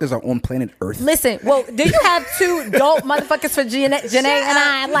motherfuckers are on planet Earth? Listen, well, do you have two dope motherfuckers for Janae and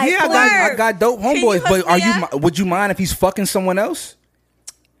I? Like, yeah, I got dope homeboys, but would you mind if he's fucking someone else?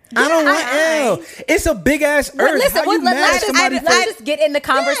 I don't want It's a big ass earth. Listen, let's just get in the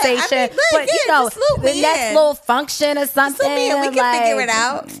conversation. Yeah, I mean, but you know, the next little function or something. We can figure it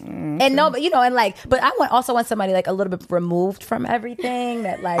out. And no, but and like, but I also want somebody like a little bit removed from everything.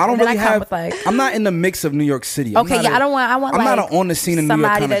 That like I don't really have. with, like, I'm not in the mix of New York City. Okay, I don't want. I'm like, not on the scene in New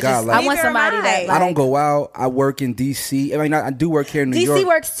York kind of guy. I want somebody that. I don't go out. I work in DC. I mean, I do work here in New York. DC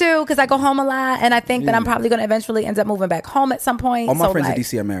works too because I go home a lot, and I think that I'm probably going to eventually end up moving back home at some point. All my friends in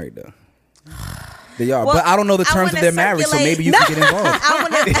DC are married though. They are, but I don't know the terms of their marriage, so maybe you can get involved.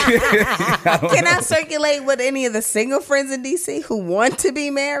 Can I circulate with any of the single friends in DC who want to be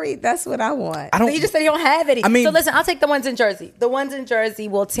married? That's what I want. But you just said you don't have any. I mean, so listen, I'll take the ones in Jersey. The ones in Jersey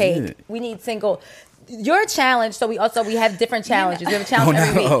will take. Yeah. We need single. Your challenge. So we have different challenges. We have a challenge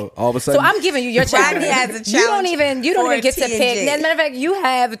every week. All of a sudden, so I'm giving you your challenge. Rodney has a challenge. You don't even get to pick. As a matter of fact, you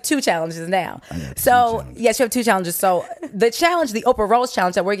have 2 challenges now. So yes, you have 2 challenges. So the challenge, the Oprah Rose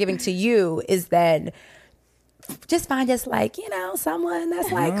challenge that we're giving to you is then. Just find us like someone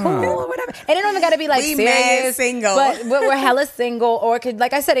that's like cool or whatever, and it don't even got to be like serious, single, but we're hella single, or it could,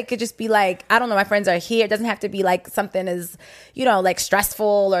 like I said, it could just be like I don't know. My friends are here. It doesn't have to be like something as like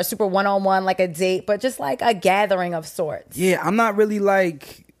stressful or super one-on-one like a date, but just like a gathering of sorts. Yeah, I'm not really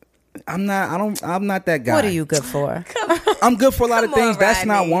like. I'm not that guy. What are you good for? I'm good for a lot of things. Rodney. That's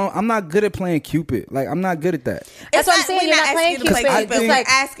not one. I'm not good at playing Cupid. Like I'm not good at that. That's what I'm saying. You're not playing Cupid. It's like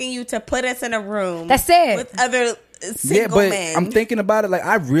asking you to put us in a room. That's it. With other single men. I'm thinking about it. Like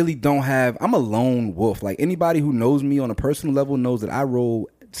I really don't have. I'm a lone wolf. Like anybody who knows me on a personal level knows that I roll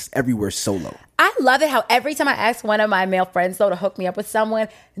everywhere solo. I love it how every time I ask one of my male friends though to hook me up with someone,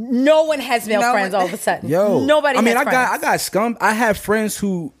 no one has male friends all of a sudden. Nobody. I mean, I got scum. I have friends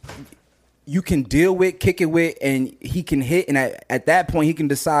who you can deal with, kick it with, and he can hit, and at that point he can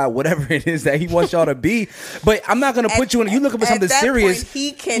decide whatever it is that he wants y'all to be. But I'm not gonna put you in. You looking for something serious? Point,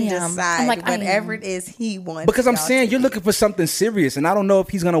 he can decide whatever it is he wants. Because I'm saying you're looking for something serious, and I don't know if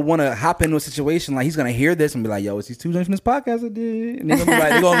he's gonna want to hop into a situation like he's gonna hear this and be like, "Yo, it's these 2 joints from this podcast I did," and they're gonna be like,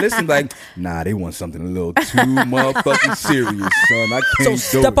 they're gonna listen like, "Nah, they want something a little too motherfucking serious, son. I can't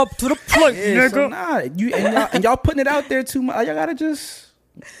so step up to the plate, nigga." So nah, y'all putting it out there too much. Y'all gotta just.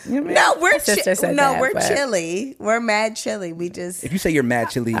 You know no, we're chilly. We're mad chilly. We just if you say you're mad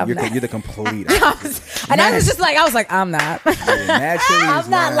chilly, you're the complete. I was like, I'm not. Yeah, mad chilly. I'm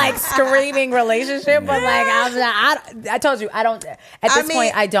not like screaming relationship, but like I told you I don't. At this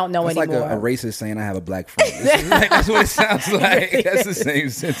point, I don't know anymore. It's like a racist saying I have a black friend. That's what it sounds like. That's the same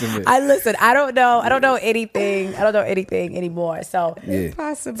sentiment. I don't know anything. I don't know anything anymore. So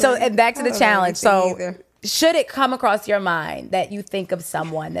possibly. So and back to the challenge. So. Either. Should it come across your mind that you think of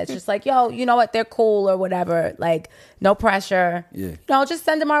someone that's just like, yo, you know what, they're cool or whatever, like no pressure. Yeah. No, just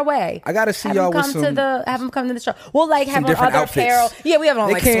send them our way. I gotta see y'all with some. Have them come to the show. We'll like have on other apparel. Yeah, we have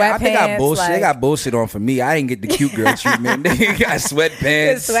on like sweatpants. They got bullshit. They got bullshit on for me. I didn't get the cute girl treatment. They got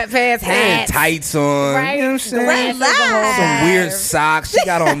sweatpants, hats, tights on. Right. You know what I'm saying? Some weird socks. She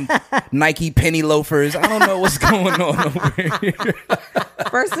got on Nike penny loafers. I don't know what's going on over here.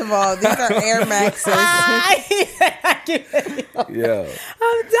 First of all, these are Air Maxes. Yeah.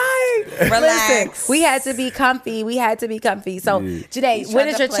 I'm dying. Relax. Listen, we had to be comfy. So, Janae, what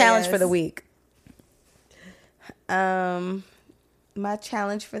is your challenge for the week? My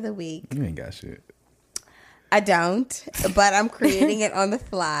challenge for the week. You ain't got shit. I don't, but I'm creating it on the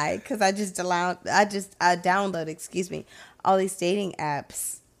fly because I downloaded, all these dating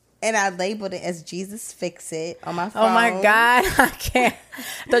apps. And I labeled it as Jesus Fix It on my phone. Oh my God. I can't.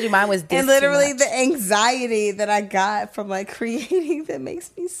 I told you mine was this. And literally the anxiety that I got from like creating that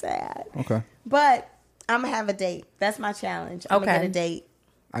makes me sad. Okay. But I'm going to have a date. That's my challenge. I'm going to get a date.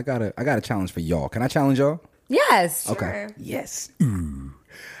 I got a challenge for y'all. Can I challenge y'all? Yes. Sure. Okay. Yes. Ooh.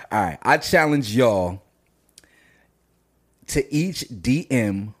 All right. I challenge y'all to each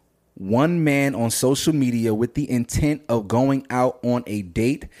DM one man on social media with the intent of going out on a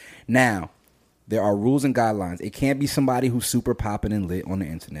date. Now, there are rules and guidelines. It can't be somebody who's super popping and lit on the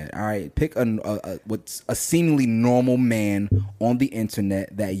internet. All right, pick what's a seemingly normal man on the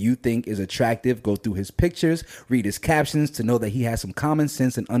internet that you think is attractive. Go through his pictures, read his captions to know that he has some common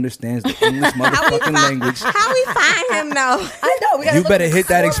sense and understands the English motherfucking language. How we find him though? I know. You better hit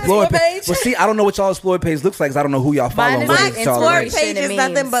that explore page. Well, see, I don't know what y'all explore page looks like because I don't know who y'all follow. My explore page is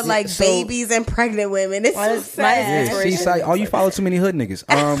nothing but like babies and pregnant women. It's so sad. Yeah, see, all you follow too many hood niggas.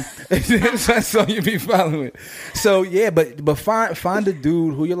 That's all you be following. So yeah, but find a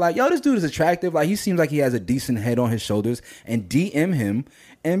dude who you're like, yo, this dude is attractive. Like he seems like he has a decent head on his shoulders, and DM him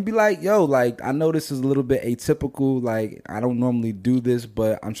and be like, yo, like I know this is a little bit atypical. Like I don't normally do this,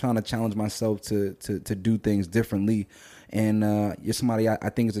 but I'm trying to challenge myself to do things differently. And you're somebody I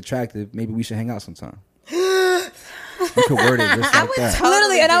think is attractive. Maybe we should hang out sometime. You could word it just I like would that. totally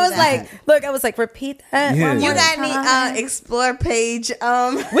Literally, and do I was that. like, look, I was like, repeat that. Yeah. one You more got time. any explore page? We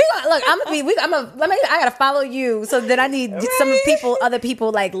got look. I gotta follow you, so that I need some people, other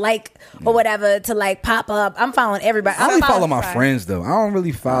people like or whatever to like pop up. I'm following everybody. I only follow my fine. friends though. I don't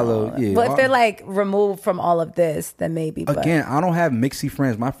really follow. Yeah, But if they're like removed from all of this, then maybe. But. again, I don't have mixy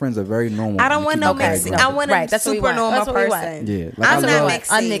friends. My friends are very normal. I don't want no Okay, mixing. no. I want a Right, that's what we super want. normal That's what we want. person. Yeah, like I'm I not love, mixy.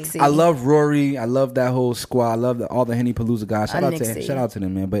 Unmixy. I love Rory. I love that whole squad. I love all the Henny Palooza guys. Unmixy. Shout out to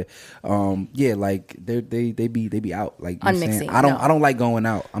them, man. But yeah, like they be out. Like you know what I'm saying? Unmixy, I don't no. I don't like going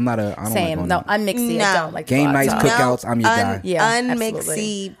out. I'm not a I don't Same. like going No, out. unmixy. No. I don't like Game to go nights, outside. cookouts. I'm your guy. Yeah, unmixy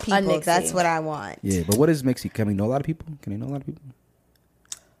absolutely. people. Unmixy. That's what I want. Yeah, but what is mixy? Can we know a lot of people? Can they know a lot of people?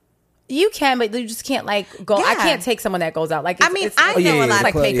 You can, but you just can't like go. I Yeah. can't take someone that goes out. Like I mean, I know yeah, a lot yeah, of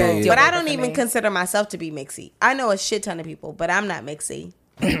yeah, people, yeah, yeah. but I Deal don't breaker even for me. consider myself to be mixy. I know a shit ton of people, but I'm not mixy.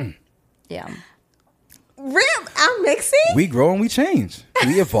 Yeah. Real, I'm mixy. We grow and we change.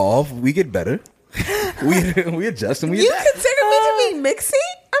 We evolve. We get better. we adjust and we You adapt. consider me to be mixy?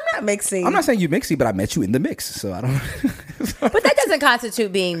 I'm not mixy. I'm not saying you mixy, but I met you in the mix, so I don't. But that doesn't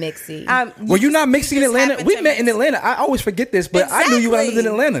constitute being mixy. Were you not mixy in just Atlanta? happen We to met in mix. Atlanta. I always forget this, but I knew you when I lived in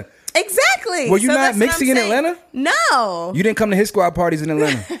Exactly. Atlanta. Exactly. Were you not that's what mixy I'm in saying. Atlanta? No. You didn't come to his squad parties in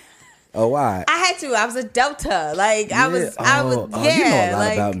Atlanta. Oh, why? I had to. I was a Delta. Like I was. Yeah. You know a lot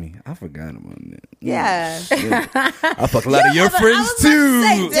like, about me. I forgot about that. Yeah. Shit. I fuck a lot of your I friends was about to too.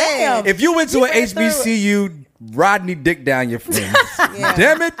 say, damn. If you went to You an went through HBCU, Rodney dick down your friends. Yeah.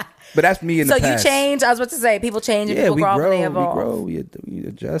 Damn it! But that's me in so the past. you change. I was about to say, people change and Yeah, people we grow, grow. and they We evolve. grow. We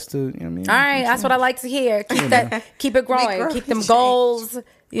adjust to. You know what I mean? All right, that's what I like to hear. Keep it growing. grow Keep them and goals.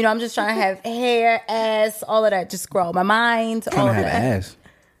 You know, I'm just trying to have hair, ass, all of that. Just grow. My mind, all Trying to of have that. ass.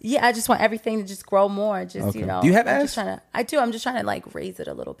 Yeah, I just want everything to just grow more. Just Okay. you know. Do you have I'm ass? I do. I'm just trying to like raise it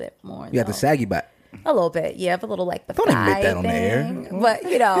a little bit more. You got the saggy back. A little bit, yeah, a little like the Don't admit thigh that on the air. thing. But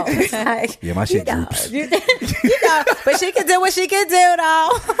you know, it's like, Yeah, my shit you know, droops. You know, but she can do what she can do,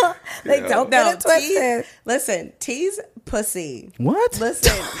 though. Like, don't get No, it twisted. listen, T's pussy. What?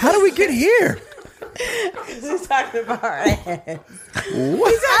 Listen. How do we get here? He's talking about her ass.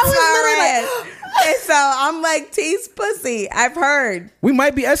 What? I was literally like, and so I'm like, T's pussy. I've heard. We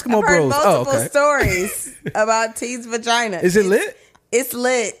might be Eskimo I've heard bros. Oh, multiple okay. stories about T's vagina. Is it lit? It's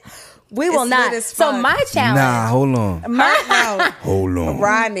lit. We will It's not. lit as So fuck. my challenge. Nah, hold on. No, Hold on.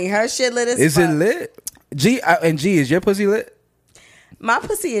 Rodney, her shit lit as Is fuck. it lit? G and G, is your pussy lit? My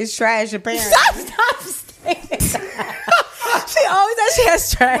pussy is trash, apparently. Stop saying that. She always says she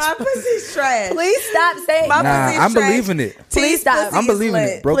has trash. My pussy's trash. Please stop saying My Nah, pussy's I'm trash. believing it. Please T's stop. pussy I'm is believing lit.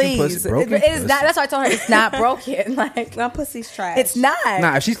 it. Broken Please. pussy. Broken It is pussy. not. That's why I told her it's not broken. Like My pussy's trash. it's not.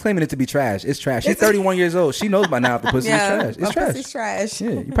 Nah, if she's claiming it to be trash, it's trash. She's 31 years old. She knows by now if the pussy Yeah, is trash. my It's trash. pussy's trash. Yeah,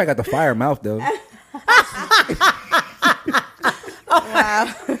 you probably got the fire mouth though.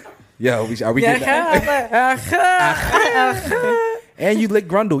 Wow. Yo, are we getting that? And you lick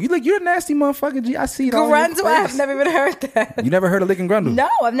grundle. You're a nasty motherfucker, G. I see it all in your Grundle. I've face. never even heard that. You never heard of licking grundle? No,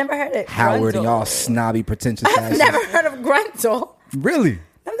 I've never heard it. Howard and Grundle. y'all snobby, pretentious I've asses. never heard of Grundle. Really?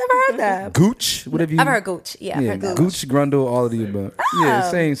 I've never heard that. Gooch? What have you? I've heard Gooch. Yeah, I've Yeah, heard Gooch. Gooch, grundle, all of the above. Yeah,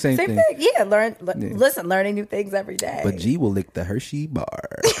 same thing. Yeah, listen, learning new things every day. But G will lick the Hershey bar.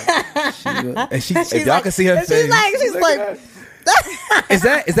 If y'all like- can see her and face, she's like, is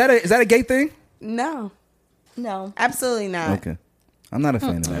that a gay thing? No, no. absolutely not. Okay, I'm not a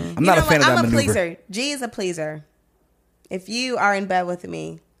fan of that. I'm You not know a fan what? of that I'm a maneuver. pleaser. G is a pleaser. If you are in bed with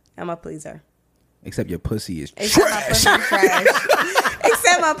me, I'm a pleaser. Except your pussy is Except my trash. pussy's trash.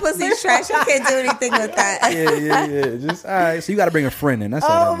 Except my pussy's trash. You can't do anything with that. Yeah. Just all right. So you got to bring a friend in. That's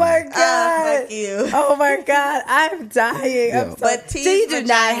all. Oh my that god! Fuck you. Oh my god! I'm dying. Yo. I'm so, But so T's you do not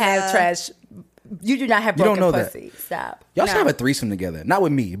vagina- have trash. You do not have You don't broken know that. pussy. Stop. Y'all should have a threesome together. Not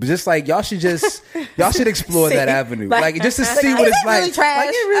with me, but just like y'all should explore See? that avenue. Like- Like just to see what is it's it really like. trash? Like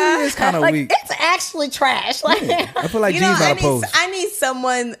it really is kind of Like weak. it's actually trash. Like I feel like You G's know, not opposed. I need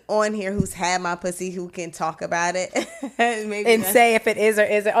someone on here who's had my pussy who can talk about it. Maybe and say if it is or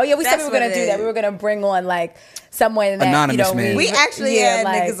isn't. Oh yeah, we said we That's were gonna what it do that. is. We were gonna bring on like someone that Anonymous you know, man. We actually had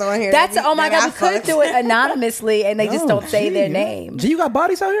niggas on here That's that we- oh my that god, I we could fucked. do it anonymously and they just don't say their name. G, you got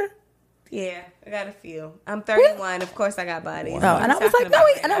bodies out here? Yeah, I got a few. I'm 31. Of course, I got bodies. Oh, What and are I you was like, talking no about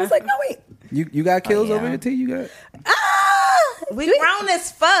wait, right and I now? was like, no wait. You got kills yeah. over here, T? You got. We grown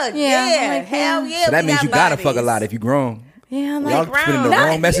as fuck. Yeah, Yeah, I'm like, hell yeah. So that we means got you gotta bodies. fuck a lot if you grown. Yeah, I'm Y'all like, spending the grown.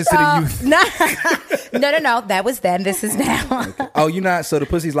 wrong message to the youth. No. That was then. This is now. Oh, you not? So the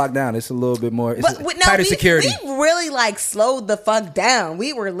pussy's locked down. It's a little bit more. It's But tighter security. We really like slowed the fuck down.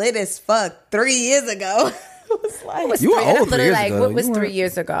 We were lit as fuck 3 years ago. was like, You were old 3 years like, ago. what was You were- 3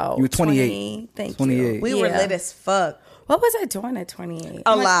 years ago? You were 28. Thank 28. you. we were lit as fuck. What was I doing at 28?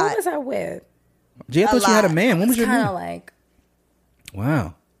 A lot. Who was I with? Gee, I thought you had a man. When was your Kind man? of like,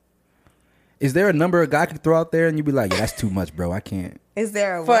 Wow. Is there a number a guy could throw out there and you'd be like, yeah, that's too much, bro. I can't. Is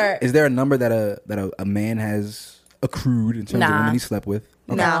there a for what? Is there a number that a man has accrued in terms of women he slept with?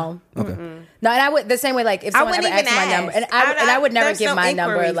 Okay. no. Okay. No, and I would the same way. Like if I someone wouldn't ever asked even my number, and ask. I would never There's give no my inquiry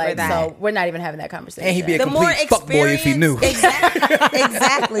number. for Like that. so, we're not even having that conversation. And he'd be a The more complete fuckboy if he knew.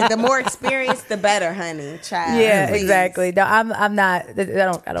 Exactly. The more experience, the better, honey. Child. yeah, Please. exactly. No, I'm not. I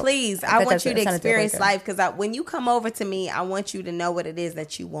don't. Please, I want you to experience life because when you come over to me, I want you to know what it is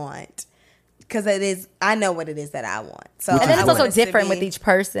that you want. Because I know what it is that I want. So, And then I it's want also us to different be- with each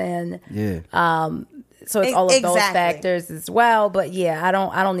person. Yeah. So it's all of those Exactly. factors as well. But yeah, I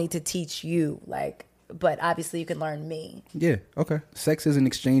don't need to teach you. Like, but obviously you can learn me. Yeah. Okay. Sex is an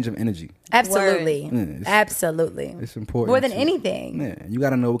exchange of energy. Absolutely, Yeah, it's- absolutely. It's important. More than to- anything. Yeah. You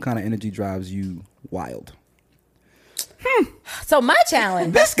got to know what kind of energy drives you wild. So my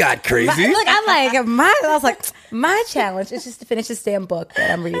challenge. This got crazy. Look, I was like, my challenge is just to finish this damn book that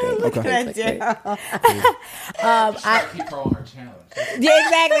I'm reading. Okay. Keep her on her challenge. Yeah,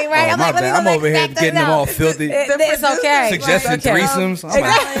 exactly right. Oh, I'm my like, let me bad. go I'm back over here back to- getting them no. all filthy. It's okay. Suggesting It's okay. threesomes.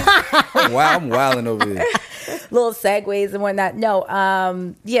 I'm wilding over here. Little segues and whatnot.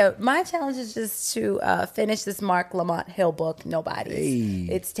 No, yeah, my challenge is just to finish this Mark Lamont Hill book, Nobodies.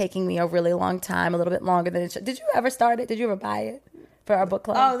 Hey. It's taking me a really long time, a little bit longer than it should. Did you ever start it? Did you ever buy it for our book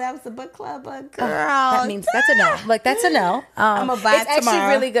club? Oh, that was the book club, but girl. That means that's a no. Like that's a no. I'ma buy it It's actually tomorrow.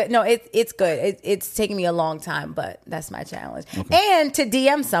 really good. No, it's good. It's taking me a long time, but that's my challenge. And to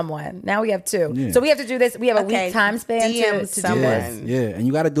DM someone. Now we have 2. Yeah. So we have to do this. We have a Okay, week time span DM to do someone. this. Yeah, and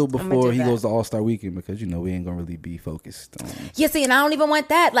you got to do it I'ma before do he that. goes to All Star Weekend because we ain't gonna really be focused on. Yeah, see, and I don't even want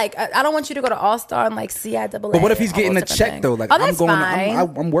that. Like, I don't want you to go to All Star and like CIAA. But what if he's all getting a those different check things. though? Like oh, I'm that's going, fine.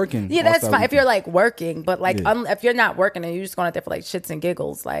 I'm working. Yeah, that's All-Star fine if Weekend. you're like working, but like Yeah. if you're not working and you're just going out there for like shits and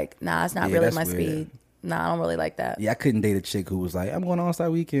giggles, like nah, it's not Yeah, really that's my weird. speed. Nah, I don't really like that. Yeah, I couldn't date a chick who was like, I'm going to All Star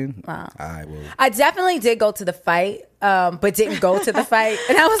Weekend. All right, well, I definitely did go to the fight, but didn't go to the fight,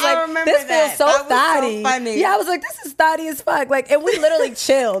 and I was I like, remember "This that. feels so That was so thotty." funny. Yeah, I was like, "This is thotty as fuck." Like, and we literally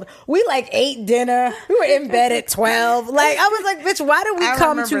chilled. We like ate dinner. We were in bed at 12. Like, I was like, "Bitch, why did we I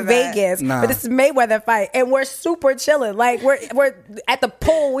come to remember that. Vegas Nah. for this Mayweather fight?" And we're super chilling. Like, we're at the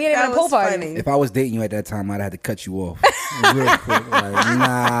pool. We ain't even That a pool was party. funny. if I was dating you at that time, I'd have to cut you off real quick. Like,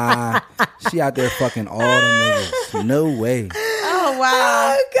 nah, she out there fucking all them niggas. No way. Oh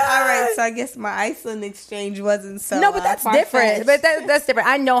wow! Oh, God. All right, so I guess my Iceland exchange wasn't so. No, but that's different. But that's different.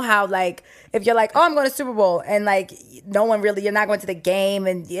 I know how, like, if you're like, oh, I'm going to Super Bowl, and like, no one really, you're not going to the game,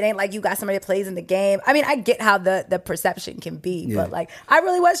 and it ain't like you got somebody that plays in the game. I mean, I get how the perception can be, Yeah. but like, I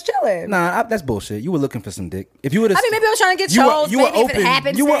really was chilling. Nah, that's bullshit. You were looking for some dick. If you would have, I mean, maybe I was trying to get you chose. were Maybe if open. it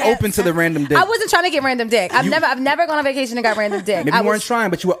happened, You were open to the random dick. I wasn't trying to get random dick. I've never gone on vacation and got random dick. Maybe I you weren't was, trying,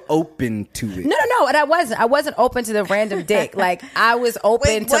 but you were open to it. No, and I wasn't open to the random dick. Like I was open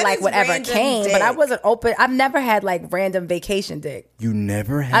Wait, to what like is whatever random came, but I dick? wasn't open. I've never had like random vacation dick. You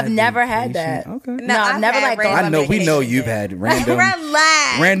never had. I've never had vacation? that. Okay. No, I've never had like gone random I know. We know vacation you've dick. had random,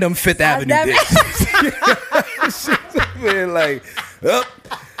 Relax. random Fifth Avenue never- dick. Man, like, oh,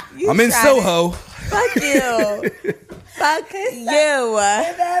 I'm in tried Soho. Fuck you. Fuck you. Oh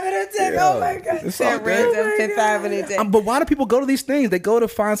my god. It's all That good. random Fifth Avenue dick. But why do people go to these things? They go to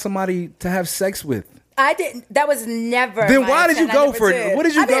find somebody to have sex with. I didn't. That was never. Then my why did you intent. I go never for it? did. What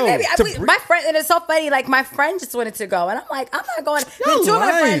did you go? To my friend, and it's so funny. Like my friend just wanted to go, and I'm like, I'm not going. You're And two of my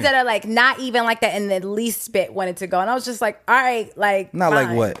lying. friends that are like not even like that, and the least bit wanted to go, and I was just like, all right, like Not like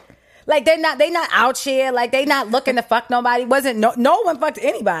fine. what? Like they not out here. Like they not looking to fuck nobody. No one fucked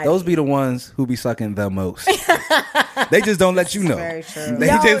anybody. Those be the ones who be sucking the most. They just don't let you know. very true. They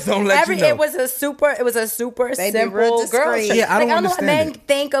just don't let you know. It was a super They be simple real girls discreet. trip. Yeah, I don't know what understand men it.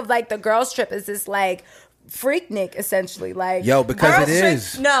 think of like the girls trip as this like freaknik essentially. Like Yo, because Girls it trip-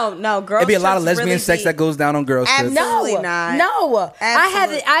 is. No, girls. It'd be a lot of trips lesbian really sex be- that goes down on girls trips. Absolutely No, not. no.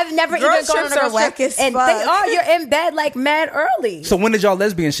 Absolutely. I've never Girls even gone on trips a are girls whack trip, as and fuck. they are. You're in bed like mad early. So when did y'all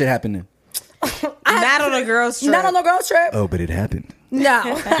lesbian shit happen then? Not on a girls trip. Not on a girls trip. Oh, but it happened. No.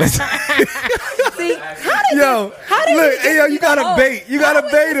 See, Yo, did look, we hey, yo, you gotta Oh, bait. You gotta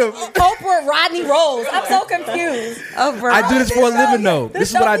bait him. Oprah Rodney Rolls. I'm so confused. I do this for a living though. This This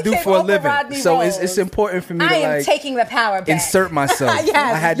is what I show do became for a Oprah living. Rodney So it's Rolls. important for me to I am like taking the power back. insert myself. Yes,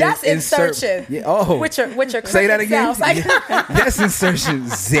 I had yes, to insert. insertion. Yeah, oh, With your say that crooked again. self. Like- Yes, insertion,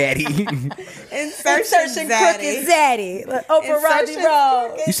 Zaddy. Insertion crooked Zaddy. Oprah Rodney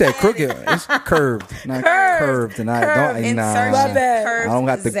Road. You said crooked. It's curved, not curved. And I don't. My bad. I don't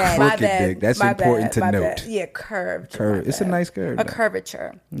got the Zaddy. crooked dick. That's important to note. Yeah, curved. Curved. It's a nice curve. A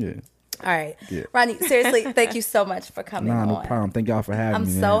curvature. Yeah. All right. Yeah. Ronnie, seriously, thank you so much for coming Nah, no on. problem. Thank y'all for having I'm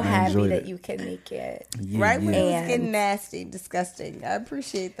me. so man. I happy enjoyed that it. you can make it. Yeah, Right when yeah. it was And- getting nasty, disgusting. I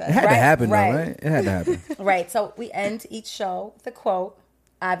appreciate that. It had to Right, happen, right. though, right? It had to happen. Right. So we end each show with a quote.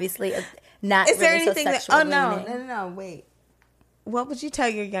 Obviously, not Is there really anything so that? sexual Oh no, leaning. no, wait. What would you tell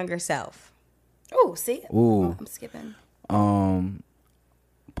your younger self? Oh, see? Ooh. Oh, I'm skipping.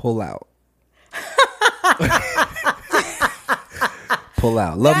 Pull out. Pull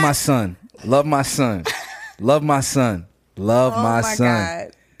out. Love my son. Love my son. Love my son. Love Oh my my son.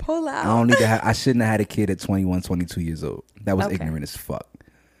 God. Pull out. I don't need to. I shouldn't have had a kid at 21, 22 years old. That was Okay. ignorant as fuck.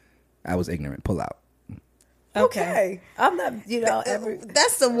 I was ignorant. Pull out. Okay. I'm not, every.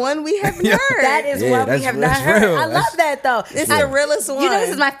 That's the one we haven't Yeah. heard. That is Yeah, what we that's- have not that's heard. real. I love That's- that though. It's the realest one. You know,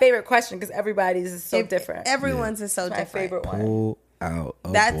 this is my favorite question because everybody's is so different. Everyone's is so It's my different. favorite one. Pull out.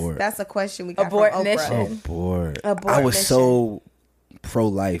 Abort. That's a question we got Abort from Oprah. mission. Abort. Abort I was mission. so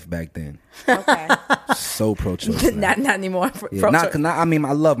pro-life back then. Okay. So pro-choice. not anymore. Yeah, I mean,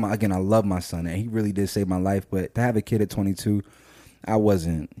 I love my son, and he really did save my life. But to have a kid at 22, I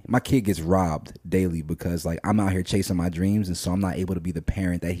wasn't. My kid gets robbed daily because like I'm out here chasing my dreams, and so I'm not able to be the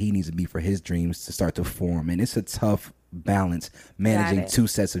parent that he needs to be for his dreams to start to form. And it's a tough balance managing it. two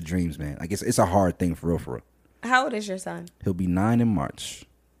sets of dreams, man. Like it's a hard thing for real, for real. How old is your son? He'll be 9 in March.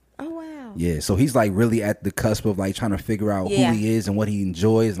 Oh wow. Yeah, so he's like really at the cusp of like trying to figure out Yeah. who he is and what he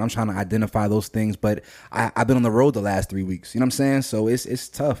enjoys, and I'm trying to identify those things. But I've been on the road the last 3 weeks. You know what I'm saying? So it's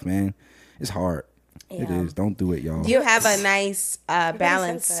tough, man. It's hard. It Yeah. is. Don't do it, y'all. You have a nice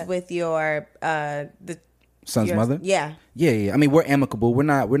balance says that. with your the Son's your- mother. Yeah. Yeah. I mean, we're amicable. We're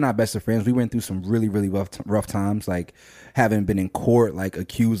not best of friends. We went through some really rough times, like having been in court, like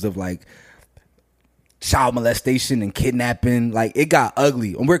accused of like child molestation and kidnapping. Like it got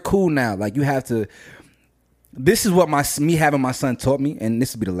ugly, and we're cool now. Like you have to. This is what me having my son taught me, and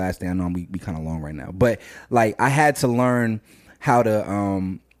this will be the last thing. I know we kind of long right now, but like I had to learn how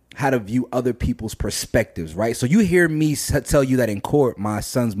to view other people's perspectives, right? So you hear me tell you that in court, my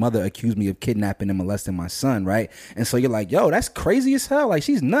son's mother accused me of kidnapping and molesting my son, right? And so you're like, yo, that's crazy as hell. Like,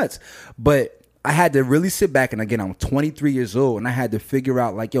 she's nuts. But I had to really sit back, and again, I'm 23 years old, and I had to figure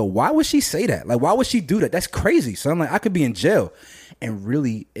out, like, yo, why would she say that? Like, why would she do that? That's crazy, son. Like, I could be in jail. And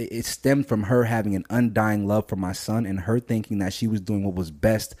really, it stemmed from her having an undying love for my son and her thinking that she was doing what was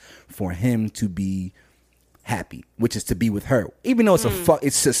best for him to be happy, which is to be with her, even though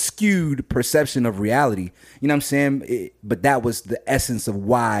it's a skewed perception of reality. You know what I'm saying? But that was the essence of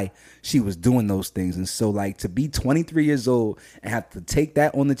why she was doing those things. And so, like, to be 23 years old and have to take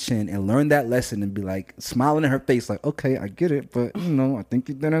that on the chin and learn that lesson and be like smiling in her face, like, okay, I get it, but I think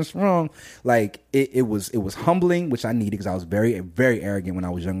you did us wrong. Like it was humbling, which I needed because I was very, very arrogant when I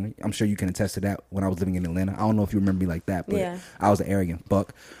was younger. I'm sure you can attest to that when I was living in Atlanta. I don't know if you remember me like that, but Yeah. I was an arrogant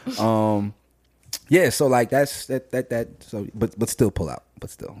fuck. Yeah, so like that's that. So, but still pull out. But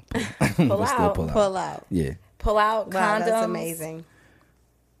still, Pull out. Pull out. Yeah, Pull out Wow, condoms. that's amazing.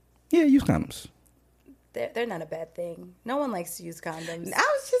 yeah. Use condoms. They're not a bad thing. No one likes to use condoms. I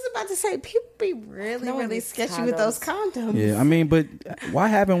was just about to say, people be really, No one really needs sketchy with those condoms. Yeah, I mean, but why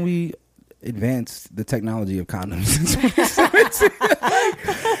haven't we advanced the technology of condoms?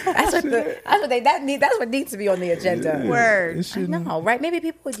 That's what needs to be on the agenda. Word. It I shouldn't- know, right? Maybe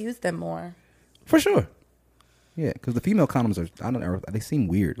people would use them more. For sure. Yeah, because the female condoms they seem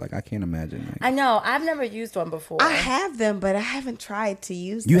weird. Like I can't imagine. Like, I know. I've never used one before. I have them, but I haven't tried to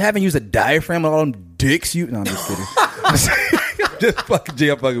use you them. haven't used a diaphragm with all them dicks. No, I'm just kidding. Just fucking G,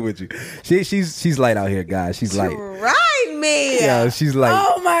 I'm fucking with you. She's light out here, guys. She's light. Ride me. Yeah, she's like,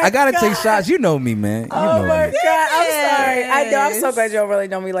 Oh my I gotta take God. shots. You know me, man. You Oh know my me. god! I'm sorry. I know. I'm so Yes. glad you don't really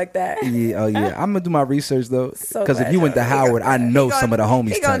know me like that. Yeah, oh yeah. I'm gonna do my research though, So because if glad you went to you- Howard, I know some of the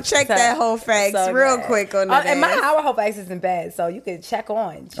homies. He gonna touched. check that whole facts So real glad. quick on that. And my ass. Howard Hope X isn't bad, so you can check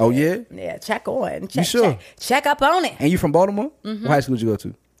on. Oh, yeah? Yeah, check on. Check, sure? check up on it. And you from Baltimore? Mm-hmm. What high school did you go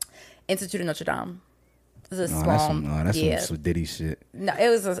to? Institute of Notre Dame. It's a Oh, small. that's yeah. some Diddy shit. No, it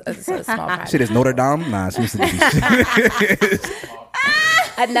was a small private. Shit is Notre Dame? Nah, it's some Diddy shit.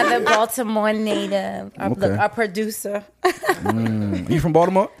 Another Baltimore native. Okay. Our producer. You from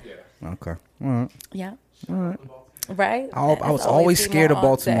Baltimore? Yeah. Okay. All right. Yeah. Right? I was always scared of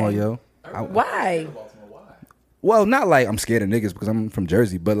Baltimore, yo. Why? Well, not like I'm scared of niggas because I'm from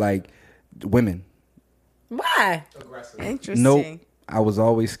Jersey, but like women. Why? Interesting. Nope. I was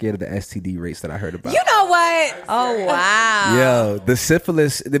always scared of the STD rates that I heard about. You know what? Oh wow. Yo, the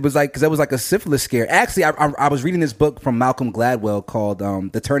syphilis. It was like because it was like a syphilis scare. Actually, I was reading this book from Malcolm Gladwell called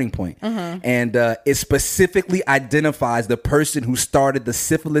 "The Turning Point," and it specifically identifies the person who started the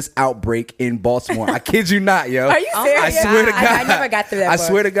syphilis outbreak in Baltimore. I kid you not, yo. Are you serious? I swear to God. I never got through that. I book.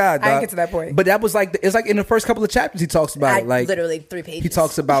 swear to God, I didn't dog. get to that point. But that was like it's like in the first couple of chapters he talks about it. Like literally 3 pages. he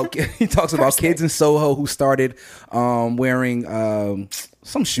talks about kids in Soho who started wearing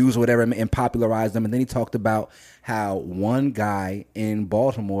some shoes or whatever and popularized them, and then he talked about how one guy in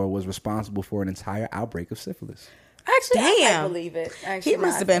Baltimore was responsible for an entire outbreak of syphilis. Actually, I Damn. believe it. Actually, He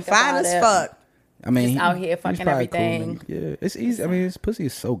must now have I been think fine about as it. fuck. I mean, Just out here he's fucking probably cool, everything. yeah, it's easy. I mean, his pussy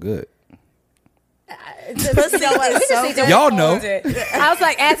is so good. Pussy, Y'all know. I was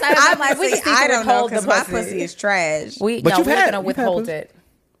like, I'm like, we just need I to don't know withhold the because my pussy. pussy is trash. But We're you've gonna had withhold pussy. it.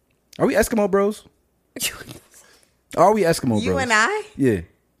 Are we Eskimo bros? Are we Eskimo bros? You and I? Yeah.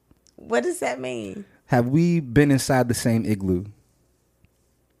 What does that mean? Have we been inside the same igloo?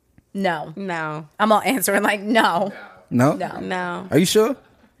 No, No. I'm all answering like no. No. No. No. Are you sure?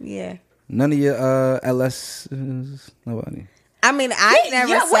 Yeah. None of your LS. Nobody. I mean, I never.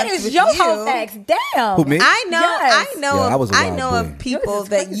 What slept is with your you. whole facts? Damn. Who, me? I know. Yes. I know. Yeah, I was a I wild know boy. of people Yours is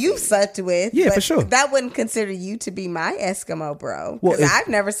that crazy. you slept with. Yeah, but for sure. That wouldn't consider you to be my Eskimo bro. Well, Because if- I've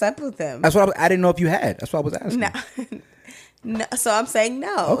never slept with them. That's what I didn't know if you had. That's what I was asking. No. No. So I'm saying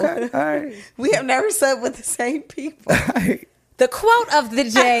no. Okay. All right. We have never slept with the same people. The quote of the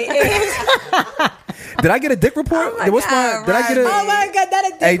day is, Did I get a dick report? Oh my What's God, Did I get a? Rodney. oh my god, that a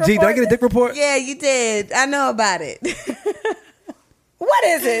dick Hey G, did I report. get a dick report? Yeah, you did. I know about it. What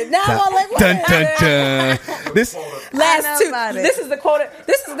is it? Now I'm all like, what Dun is dun it? dun. This. I Last know two. about it. This is the quote.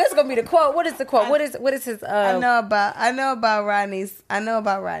 This is gonna be the quote. What is the quote? What is his? I know about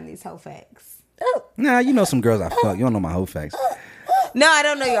Rodney's whole facts. Nah, you know some girls I fuck. You don't know my whole facts. No, I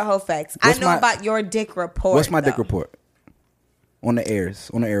don't know your whole facts. What's I know my- about your dick report. What's my dick though. report? On the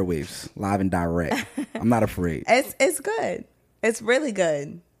airwaves, live and direct. I'm not afraid. It's good. It's really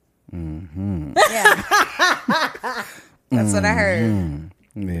good. Mm-hmm. Yeah. That's what I heard.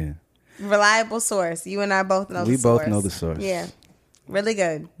 Yeah. Reliable source. You and I both know We the source. both know the source. Yeah. Really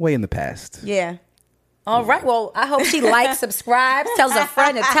good. Way in the past. Yeah. All right. Well, I hope she likes, subscribes, tells a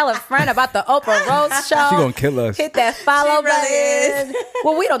friend to tell a friend about the Oprah Rose Show. She gonna kill us. Hit that follow She really button.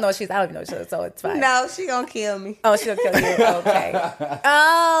 Well, we don't know she's. I don't even know she's. So it's fine. No, she gonna kill me. Oh, she'll kill you. Okay.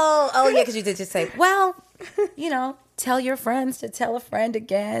 Oh, yeah. Because you did just say, well, tell your friends to tell a friend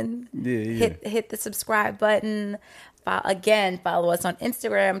again. Yeah. Hit the subscribe button. Again, follow us on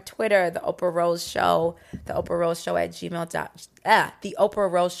Instagram, Twitter, The Oprah Rose Show, The Oprah Rose Show at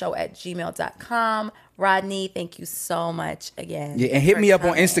gmail.com. Rodney, thank you so much again. Yeah, and hit for me up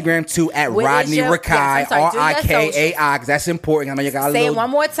on coming. Instagram too at What is Rodney your- Rakai, yes, I'm sorry, do your RIKAI, because that's important. I know you got a Say little. it one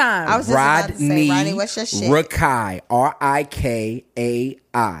more time. I was just about to say, Rodney Rodney, what's your shit? Rakai, RIKAI.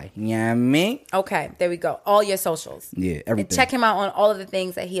 You know what I mean? Okay, there we go. All your socials. Yeah, And everything. check him out on all of the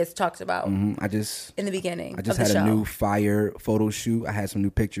things that he has talked about I just in the beginning had of the a show. new fire photo shoot. I had some new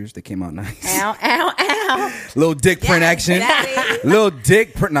pictures that came out nice. Ow, ow, ow. Little dick print action. Zaddy. Little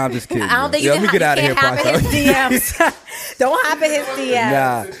dick print. Nah, I'm just kidding. I don't think Yo, you let me can get out of here. hop in his DMs. Don't hop in his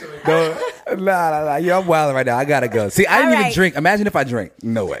DMs. Nah. Yo, I'm wilding right now. I gotta go. See, I didn't All even right. drink. Imagine if I drank.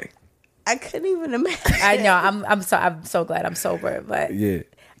 No way. I couldn't even imagine. I know. I'm so glad I'm sober. But Yeah.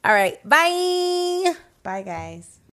 all right. Bye. Bye, guys.